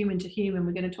kind of human to human,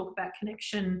 we're going to talk about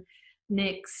connection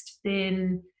next,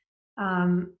 then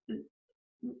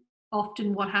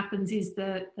often what happens is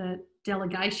the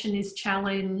delegation is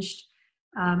challenged.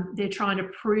 They're trying to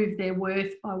prove their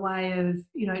worth by way of,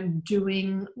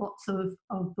 doing lots of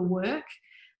the work.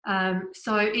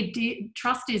 So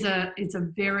trust is a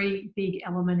very big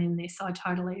element in this. I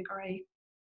totally agree.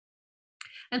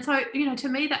 And so, to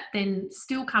me, that then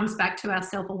still comes back to our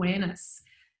self-awareness,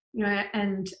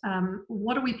 and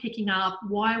what are we picking up?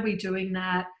 Why are we doing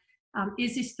that?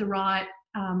 Is this the right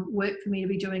work for me to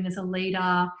be doing as a leader?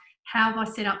 How have I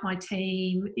set up my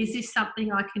team? Is this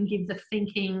something I can give the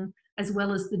thinking as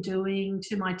well as the doing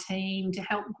to my team to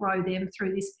help grow them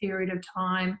through this period of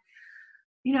time?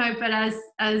 But as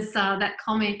that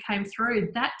comment came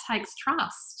through, that takes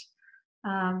trust.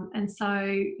 And so,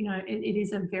 it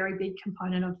is a very big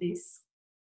component of this.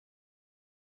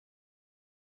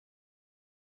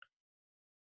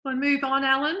 We'll move on,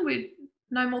 Alan, with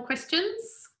no more questions.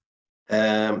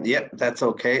 Yep, that's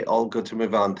okay. All good to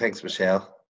move on. Thanks,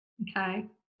 Michelle. Okay,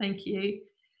 thank you.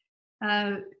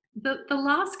 The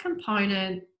last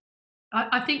component,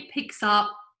 I think, picks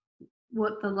up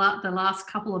what the last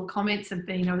couple of comments have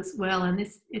been as well, and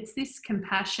it's this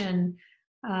compassion,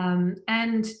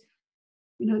 and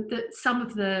some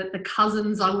of the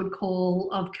cousins, I would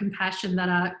call, of compassion that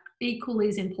are equally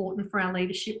as important for our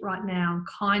leadership right now: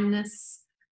 kindness,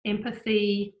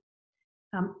 empathy,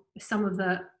 some of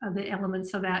the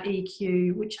elements of our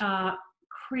EQ, which are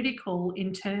critical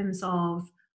in terms of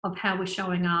how we're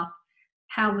showing up,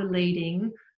 how we're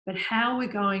leading, but how we're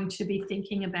going to be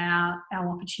thinking about our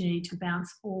opportunity to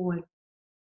bounce forward.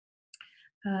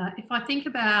 If I think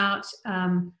about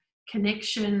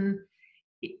connection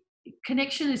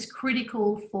is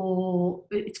critical for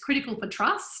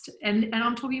trust, and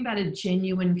I'm talking about a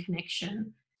genuine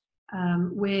connection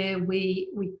where we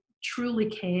truly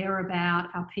care about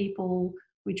our people,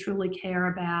 we truly care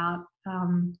about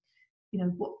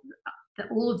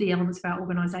all of the elements of our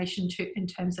organisation in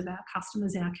terms of our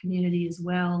customers, our community as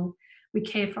well. We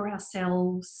care for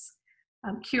ourselves.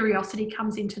 Curiosity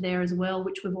comes into there as well,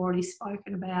 which we've already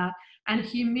spoken about. And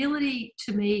humility,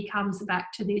 to me, comes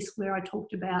back to this, where I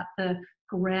talked about the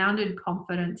grounded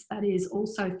confidence that is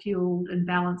also fueled and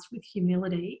balanced with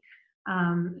humility,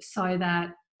 so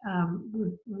that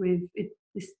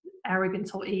this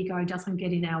arrogance or ego doesn't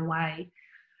get in our way.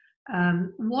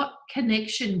 What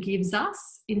connection gives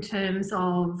us in terms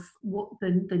of what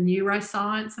the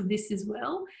neuroscience of this as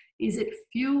well is, it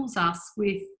fuels us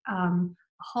with a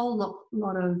whole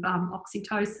lot of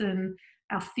oxytocin,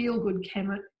 our feel-good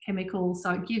chemical,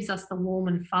 so it gives us the warm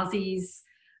and fuzzies.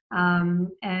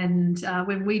 And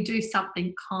when we do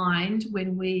something kind,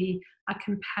 when we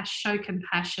show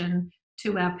compassion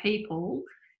to our people,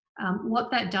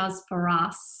 what that does for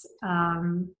us,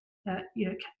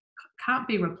 can't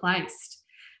be replaced.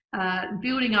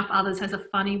 Building up others has a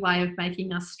funny way of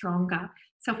making us stronger.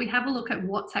 So if we have a look at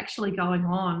what's actually going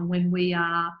on when we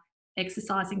are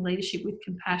exercising leadership with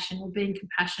compassion, or being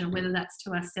compassionate, whether that's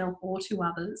to ourselves or to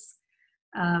others,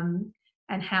 and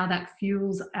how that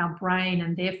fuels our brain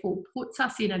and therefore puts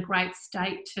us in a great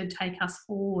state to take us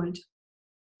forward.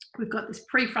 We've got this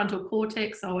prefrontal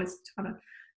cortex. I always kind of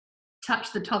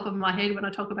touch the top of my head when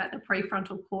I talk about the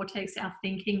prefrontal cortex, our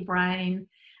thinking brain.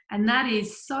 And that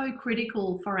is so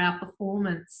critical for our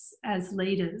performance as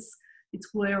leaders.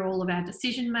 It's where all of our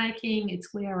decision making,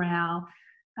 it's where our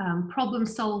problem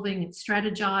solving, it's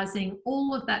strategizing,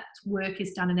 all of that work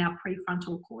is done in our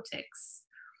prefrontal cortex.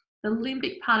 The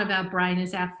limbic part of our brain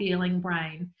is our feeling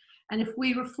brain. And if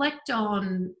we reflect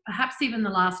on perhaps even the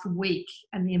last week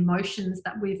and the emotions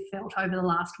that we've felt over the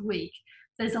last week,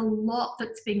 there's a lot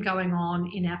that's been going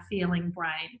on in our feeling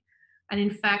brain. And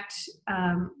in fact,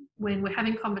 when we're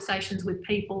having conversations with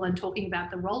people and talking about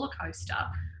the roller coaster,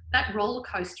 that roller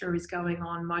coaster is going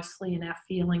on mostly in our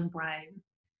feeling brain.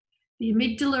 The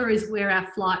amygdala is where our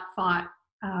flight, fight,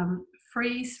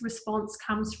 freeze response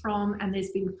comes from, and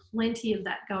there's been plenty of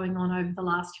that going on over the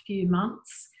last few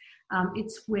months.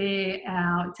 It's where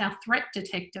it's our threat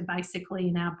detector basically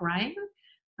in our brain.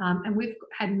 And we've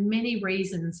had many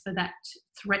reasons for that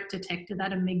threat detector,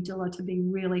 that amygdala, to be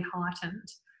really heightened.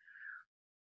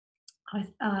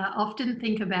 I often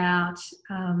think about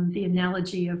the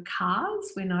analogy of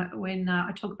cars when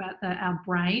I talk about our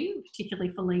brain,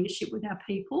 particularly for leadership with our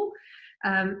people,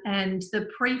 and the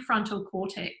prefrontal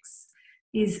cortex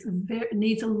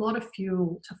needs a lot of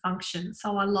fuel to function.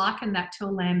 So I liken that to a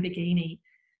Lamborghini.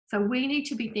 So we need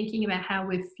to be thinking about how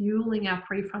we're fueling our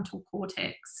prefrontal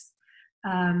cortex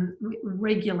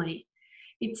regularly.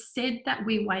 It's said that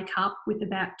we wake up with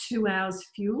about 2 hours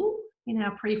fuel in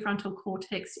our prefrontal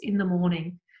cortex in the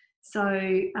morning. So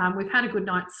we've had a good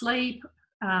night's sleep,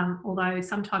 although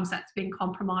sometimes that's been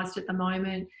compromised at the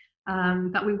moment,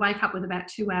 but we wake up with about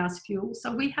 2 hours fuel.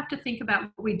 So we have to think about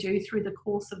what we do through the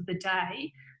course of the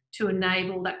day to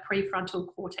enable that prefrontal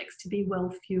cortex to be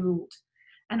well fueled.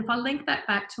 And if I link that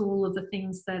back to all of the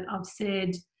things that I've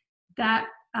said, that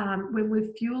when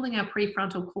we're fueling our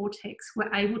prefrontal cortex,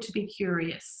 we're able to be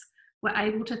curious. We're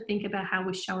able to think about how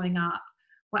we're showing up.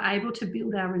 We're able to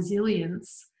build our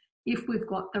resilience if we've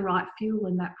got the right fuel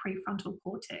in that prefrontal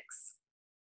cortex.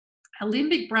 Our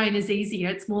limbic brain is easier.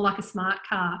 It's more like a smart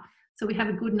car. So we have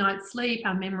a good night's sleep,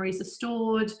 our memories are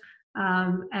stored,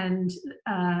 and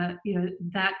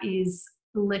that is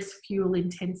less fuel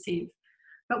intensive.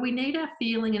 But we need our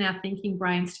feeling and our thinking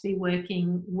brains to be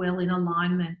working well in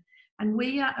alignment. And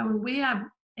we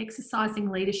are exercising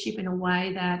leadership in a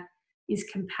way that is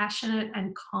compassionate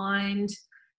and kind.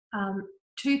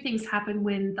 Two things happen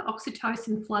when the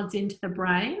oxytocin floods into the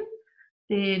brain.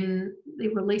 Then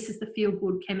it releases the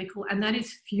feel-good chemical, and that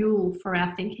is fuel for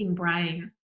our thinking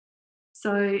brain.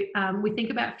 So we think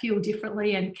about fuel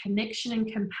differently, and connection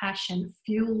and compassion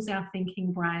fuels our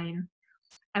thinking brain.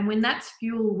 And when that's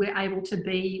fuel, we're able to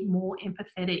be more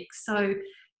empathetic. So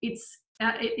it's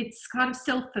kind of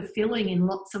self-fulfilling in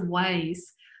lots of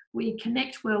ways. We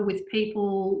connect well with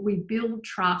people, we build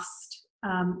trust.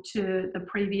 To the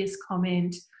previous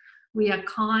comment, we are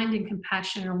kind and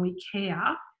compassionate and we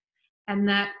care, and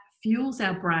that fuels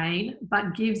our brain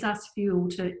but gives us fuel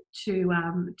to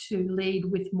lead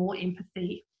with more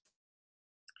empathy.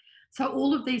 So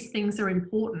all of these things are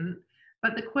important,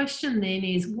 but the question then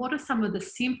is, what are some of the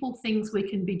simple things we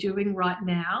can be doing right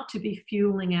now to be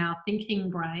fueling our thinking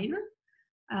brain?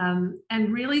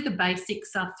 And really the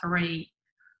basics are 3: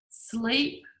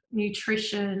 sleep,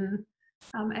 nutrition,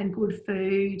 and good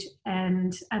food,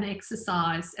 and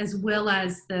exercise, as well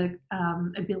as the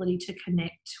ability to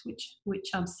connect,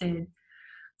 which I've said.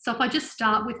 So if I just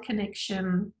start with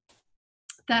connection,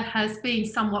 that has been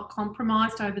somewhat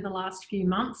compromised over the last few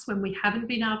months when we haven't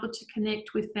been able to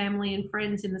connect with family and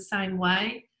friends in the same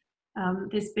way.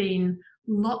 There's been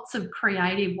lots of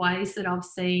creative ways that I've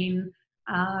seen,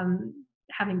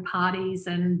 having parties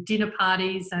and dinner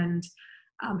parties and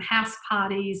house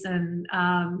parties and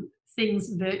things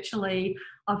virtually.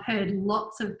 I've heard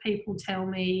lots of people tell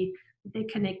me they're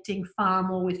connecting far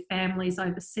more with families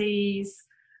overseas,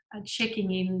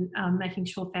 checking in, making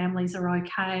sure families are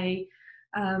okay.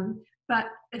 But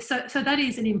so that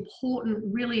is an important,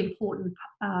 really important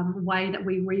way that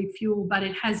we refuel, but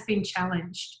it has been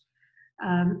challenged.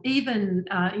 I'm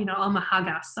a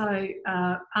hugger, so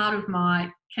part of my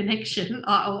connection,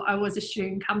 I always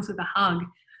assume, comes with a hug.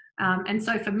 And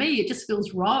so for me, it just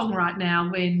feels wrong right now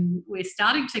when we're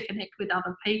starting to connect with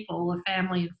other people, or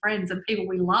family and friends and people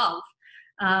we love,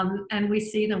 and we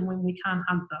see them when we can't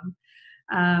hug them.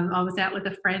 I was out with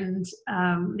a friend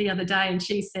the other day, and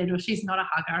she said, well, she's not a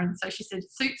hugger, and so she said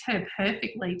it suits her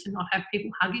perfectly to not have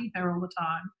people hugging her all the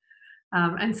time.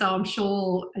 And so I'm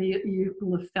sure you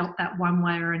will have felt that one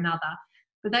way or another.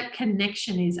 But that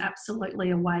connection is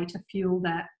absolutely a way to fuel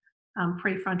that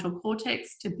prefrontal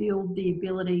cortex, to build the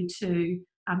ability to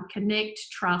connect,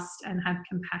 trust, and have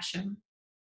compassion.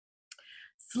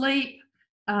 Sleep,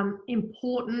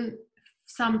 important.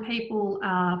 Some people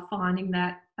are finding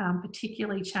that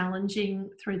particularly challenging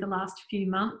through the last few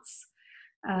months.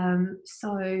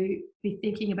 So be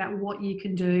thinking about what you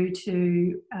can do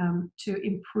to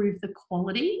improve the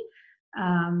quality,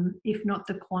 if not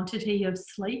the quantity of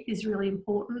sleep, is really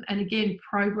important. And again,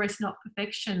 progress, not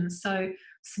perfection. So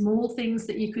small things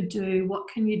that you could do. What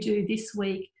can you do this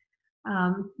week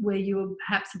where you were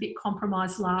perhaps a bit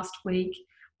compromised last week?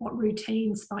 What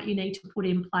routines might you need to put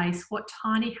in place? What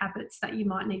tiny habits that you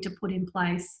might need to put in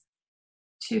place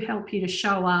to help you to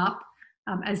show up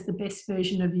as the best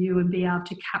version of you and be able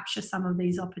to capture some of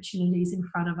these opportunities in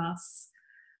front of us.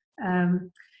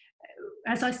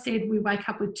 as I said, we wake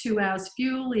up with 2 hours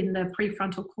fuel in the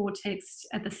prefrontal cortex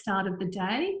at the start of the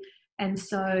day. And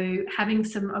so having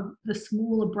some of the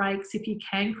smaller breaks, if you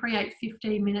can create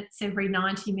 15 minutes every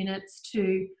 90 minutes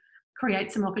to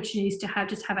create some opportunities to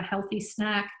have a healthy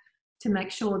snack, to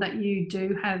make sure that you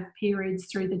do have periods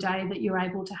through the day that you're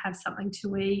able to have something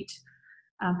to eat,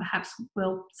 perhaps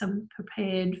some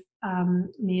prepared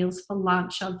meals for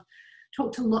lunch. I've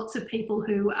talked to lots of people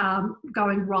who are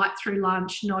going right through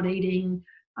lunch, not eating.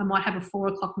 I might have a 4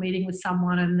 o'clock meeting with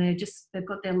someone and they've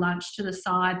got their lunch to the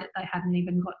side that they haven't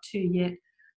even got to yet.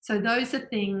 So those are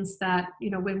things that,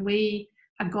 when we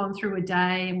have gone through a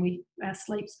day and our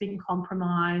sleep's been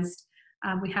compromised,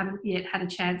 we haven't yet had a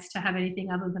chance to have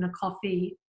anything other than a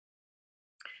coffee.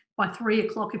 By 3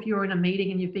 o'clock, if you're in a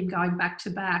meeting and you've been going back to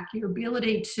back, your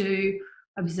ability to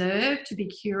observe, to be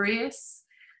curious,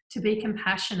 to be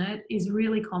compassionate is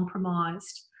really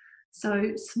compromised.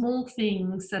 So small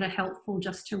things that are helpful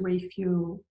just to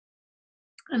refuel.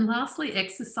 And lastly,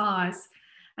 exercise.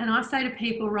 And I say to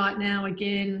people right now,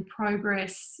 again,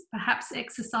 progress, perhaps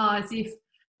exercise if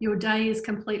your day is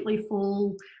completely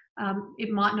full.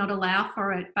 It might not allow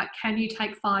for it, but can you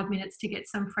take 5 minutes to get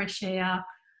some fresh air?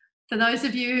 For those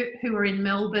of you who are in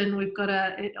Melbourne, we've got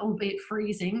albeit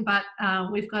freezing, but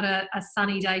we've got a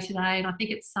sunny day today, and I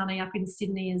think it's sunny up in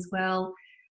Sydney as well.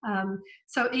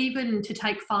 So even to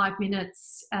take 5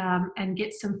 minutes and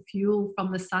get some fuel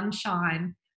from the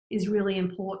sunshine is really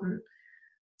important.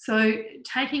 So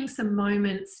taking some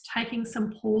moments, taking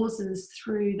some pauses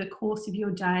through the course of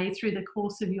your day, through the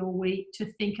course of your week,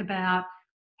 to think about,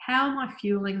 how am I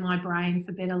fueling my brain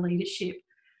for better leadership?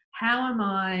 How am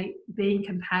I being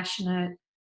compassionate?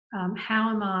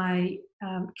 How am I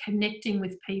connecting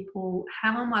with people?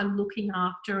 How am I looking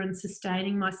after and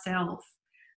sustaining myself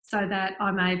so that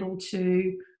I'm able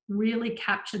to really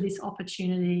capture this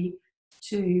opportunity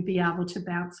to be able to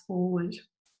bounce forward?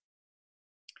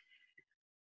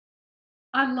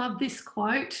 I love this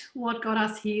quote, "What got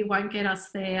us here won't get us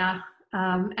there."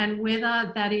 And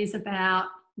whether that is about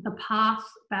the path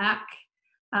back,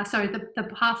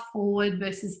 the path forward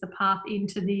versus the path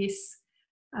into this,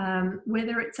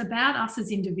 whether it's about us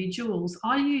as individuals.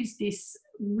 I use this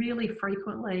really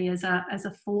frequently as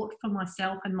a thought for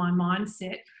myself and my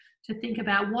mindset, to think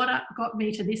about what got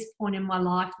me to this point in my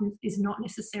life is not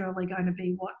necessarily going to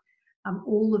be what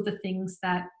all of the things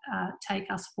that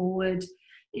take us forward.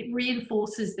 It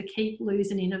reinforces the keep, lose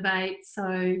and innovate.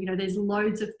 So, there's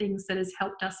loads of things that has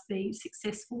helped us be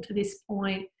successful to this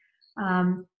point.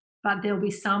 But there'll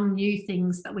be some new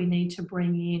things that we need to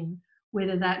bring in,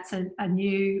 whether that's a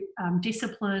new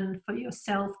discipline for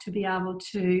yourself to be able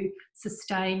to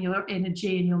sustain your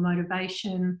energy and your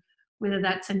motivation, whether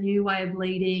that's a new way of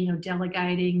leading or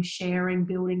delegating, sharing,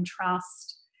 building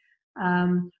trust,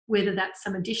 whether that's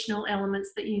some additional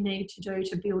elements that you need to do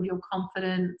to build your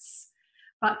confidence.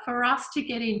 But for us to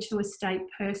get into a state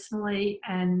personally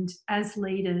and as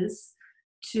leaders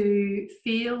to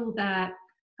feel that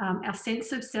our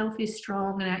sense of self is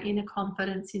strong and our inner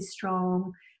confidence is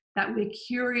strong, that we're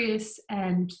curious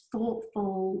and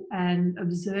thoughtful and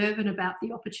observant about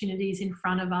the opportunities in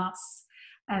front of us,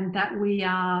 and that we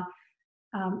are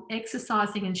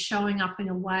exercising and showing up in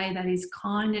a way that is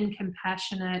kind and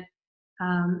compassionate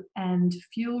and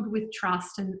fueled with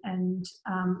trust, and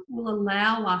will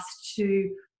allow us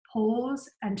to pause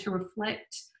and to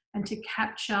reflect and to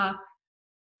capture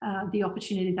the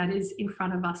opportunity that is in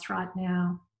front of us right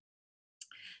now.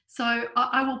 So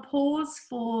I will pause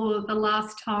for the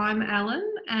last time, Alan,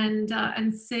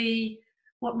 and see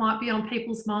what might be on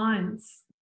people's minds.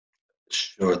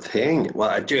 Sure thing. Well,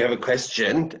 I do have a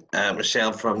question,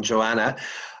 Michelle, from Joanna.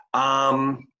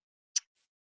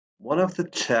 One of the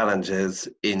challenges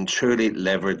in truly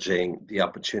leveraging the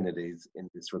opportunities in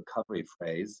this recovery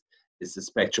phase is the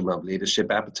spectrum of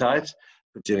leadership appetite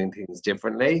for doing things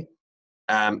differently.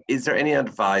 Is there any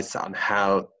advice on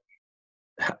how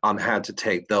to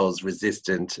take those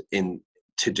resistant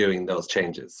to doing those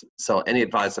changes? So any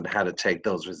advice on how to take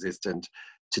those resistant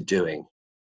to doing,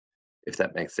 if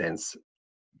that makes sense,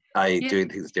 i.e. doing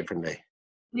things differently?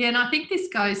 Yeah, and I think this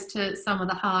goes to some of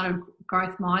the harder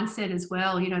growth mindset as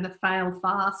well, the fail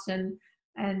fast. And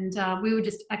we were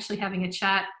just actually having a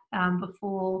chat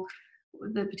before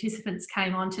the participants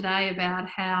came on today about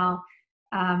how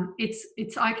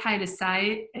it's okay to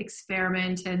say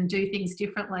experiment and do things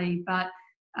differently, but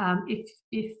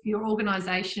if your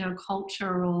organisation or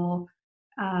culture or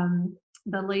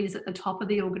the leaders at the top of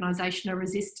the organisation are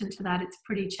resistant to that, it's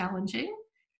pretty challenging.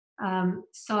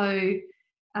 So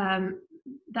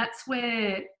that's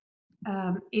where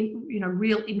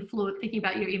real influence, thinking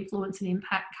about your influence and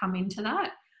impact, come into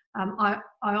that. I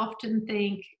often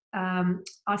think,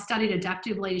 I studied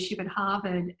adaptive leadership at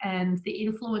Harvard, and the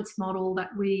influence model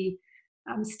that we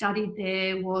studied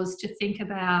there was to think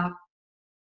about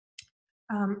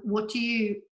what do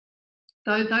you,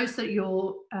 those that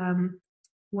you're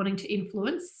wanting to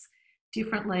influence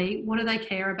differently, what do they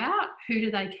care about, who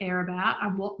do they care about,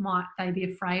 and what might they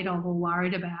be afraid of or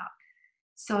worried about.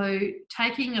 So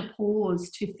taking a pause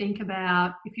to think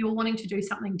about, if you're wanting to do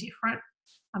something different,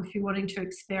 if you're wanting to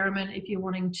experiment, if you're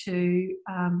wanting to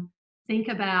think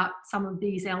about some of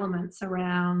these elements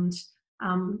around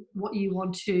what you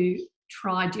want to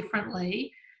try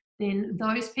differently, then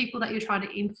those people that you're trying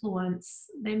to influence,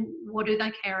 then what do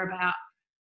they care about?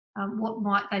 What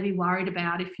might they be worried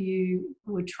about if you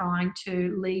were trying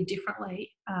to lead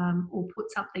differently, or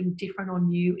put something different or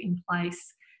new in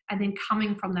place, and then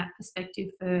coming from that perspective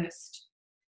first.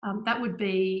 That would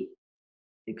be,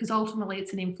 because ultimately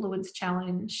it's an influence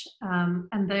challenge,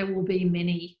 and there will be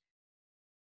many.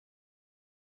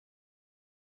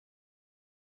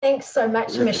 Thanks so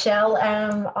much, Michelle.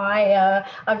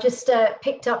 I've just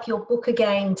picked up your book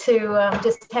again to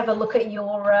just have a look at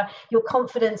your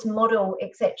confidence model,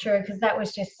 etc., because that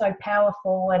was just so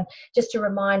powerful. And just to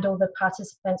remind all the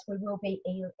participants, we will be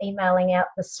emailing out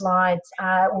the slides,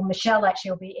 or Michelle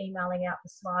actually will be emailing out the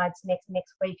slides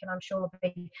next week, and I'm sure we'll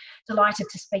be delighted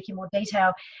to speak in more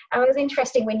detail. And it was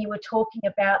interesting when you were talking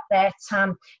about that,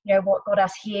 what got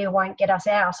us here won't get us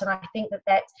out, and I think that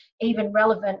that's even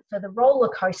relevant for the roller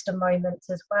coaster moments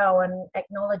as well, and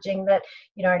acknowledging that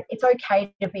it's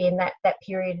okay to be in that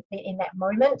period, in that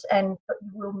moment, and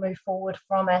we'll move forward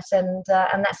from it, and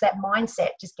that's that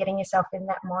mindset, just getting yourself in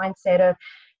that mindset of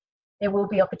there will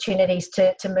be opportunities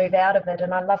to move out of it.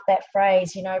 And I love that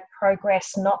phrase,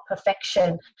 progress, not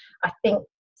perfection. I think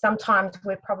sometimes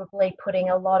we're probably putting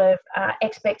a lot of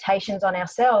expectations on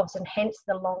ourselves, and hence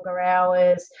the longer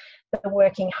hours, the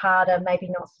working harder, maybe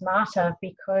not smarter,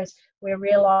 because we're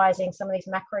realizing some of these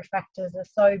macro factors are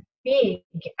so big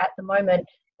at the moment,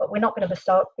 but we're not going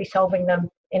to be solving them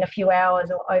in a few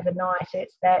hours or overnight.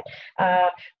 It's that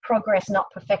progress, not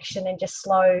perfection, and just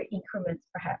slow increments,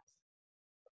 perhaps.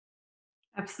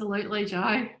 Absolutely,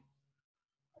 Jo.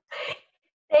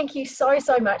 Thank you so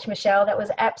much, Michelle. That was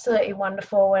absolutely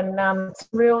wonderful, and some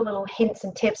real little hints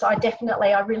and tips. I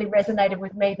really resonated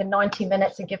with me, the 90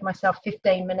 minutes, and give myself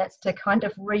 15 minutes to kind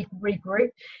of regroup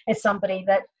as somebody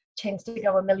that tends to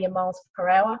go a million miles per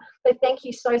hour. So thank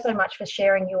you so much for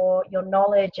sharing your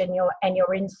knowledge and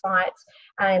your insights,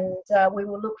 and we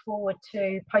will look forward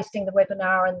to posting the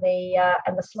webinar and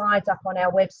the slides up on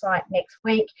our website next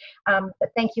week. But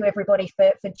thank you everybody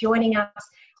for joining us.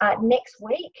 Next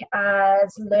week,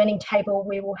 as Learning Table,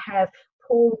 we will have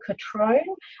Paul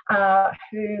Catrone,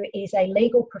 who is a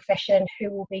legal profession,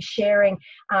 who will be sharing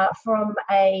from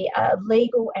a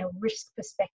legal and risk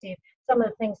perspective some of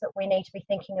the things that we need to be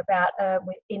thinking about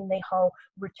within the whole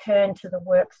return to the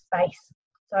workspace.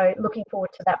 So looking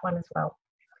forward to that one as well.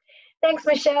 Thanks,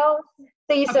 Michelle.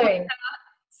 See you soon.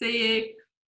 See you.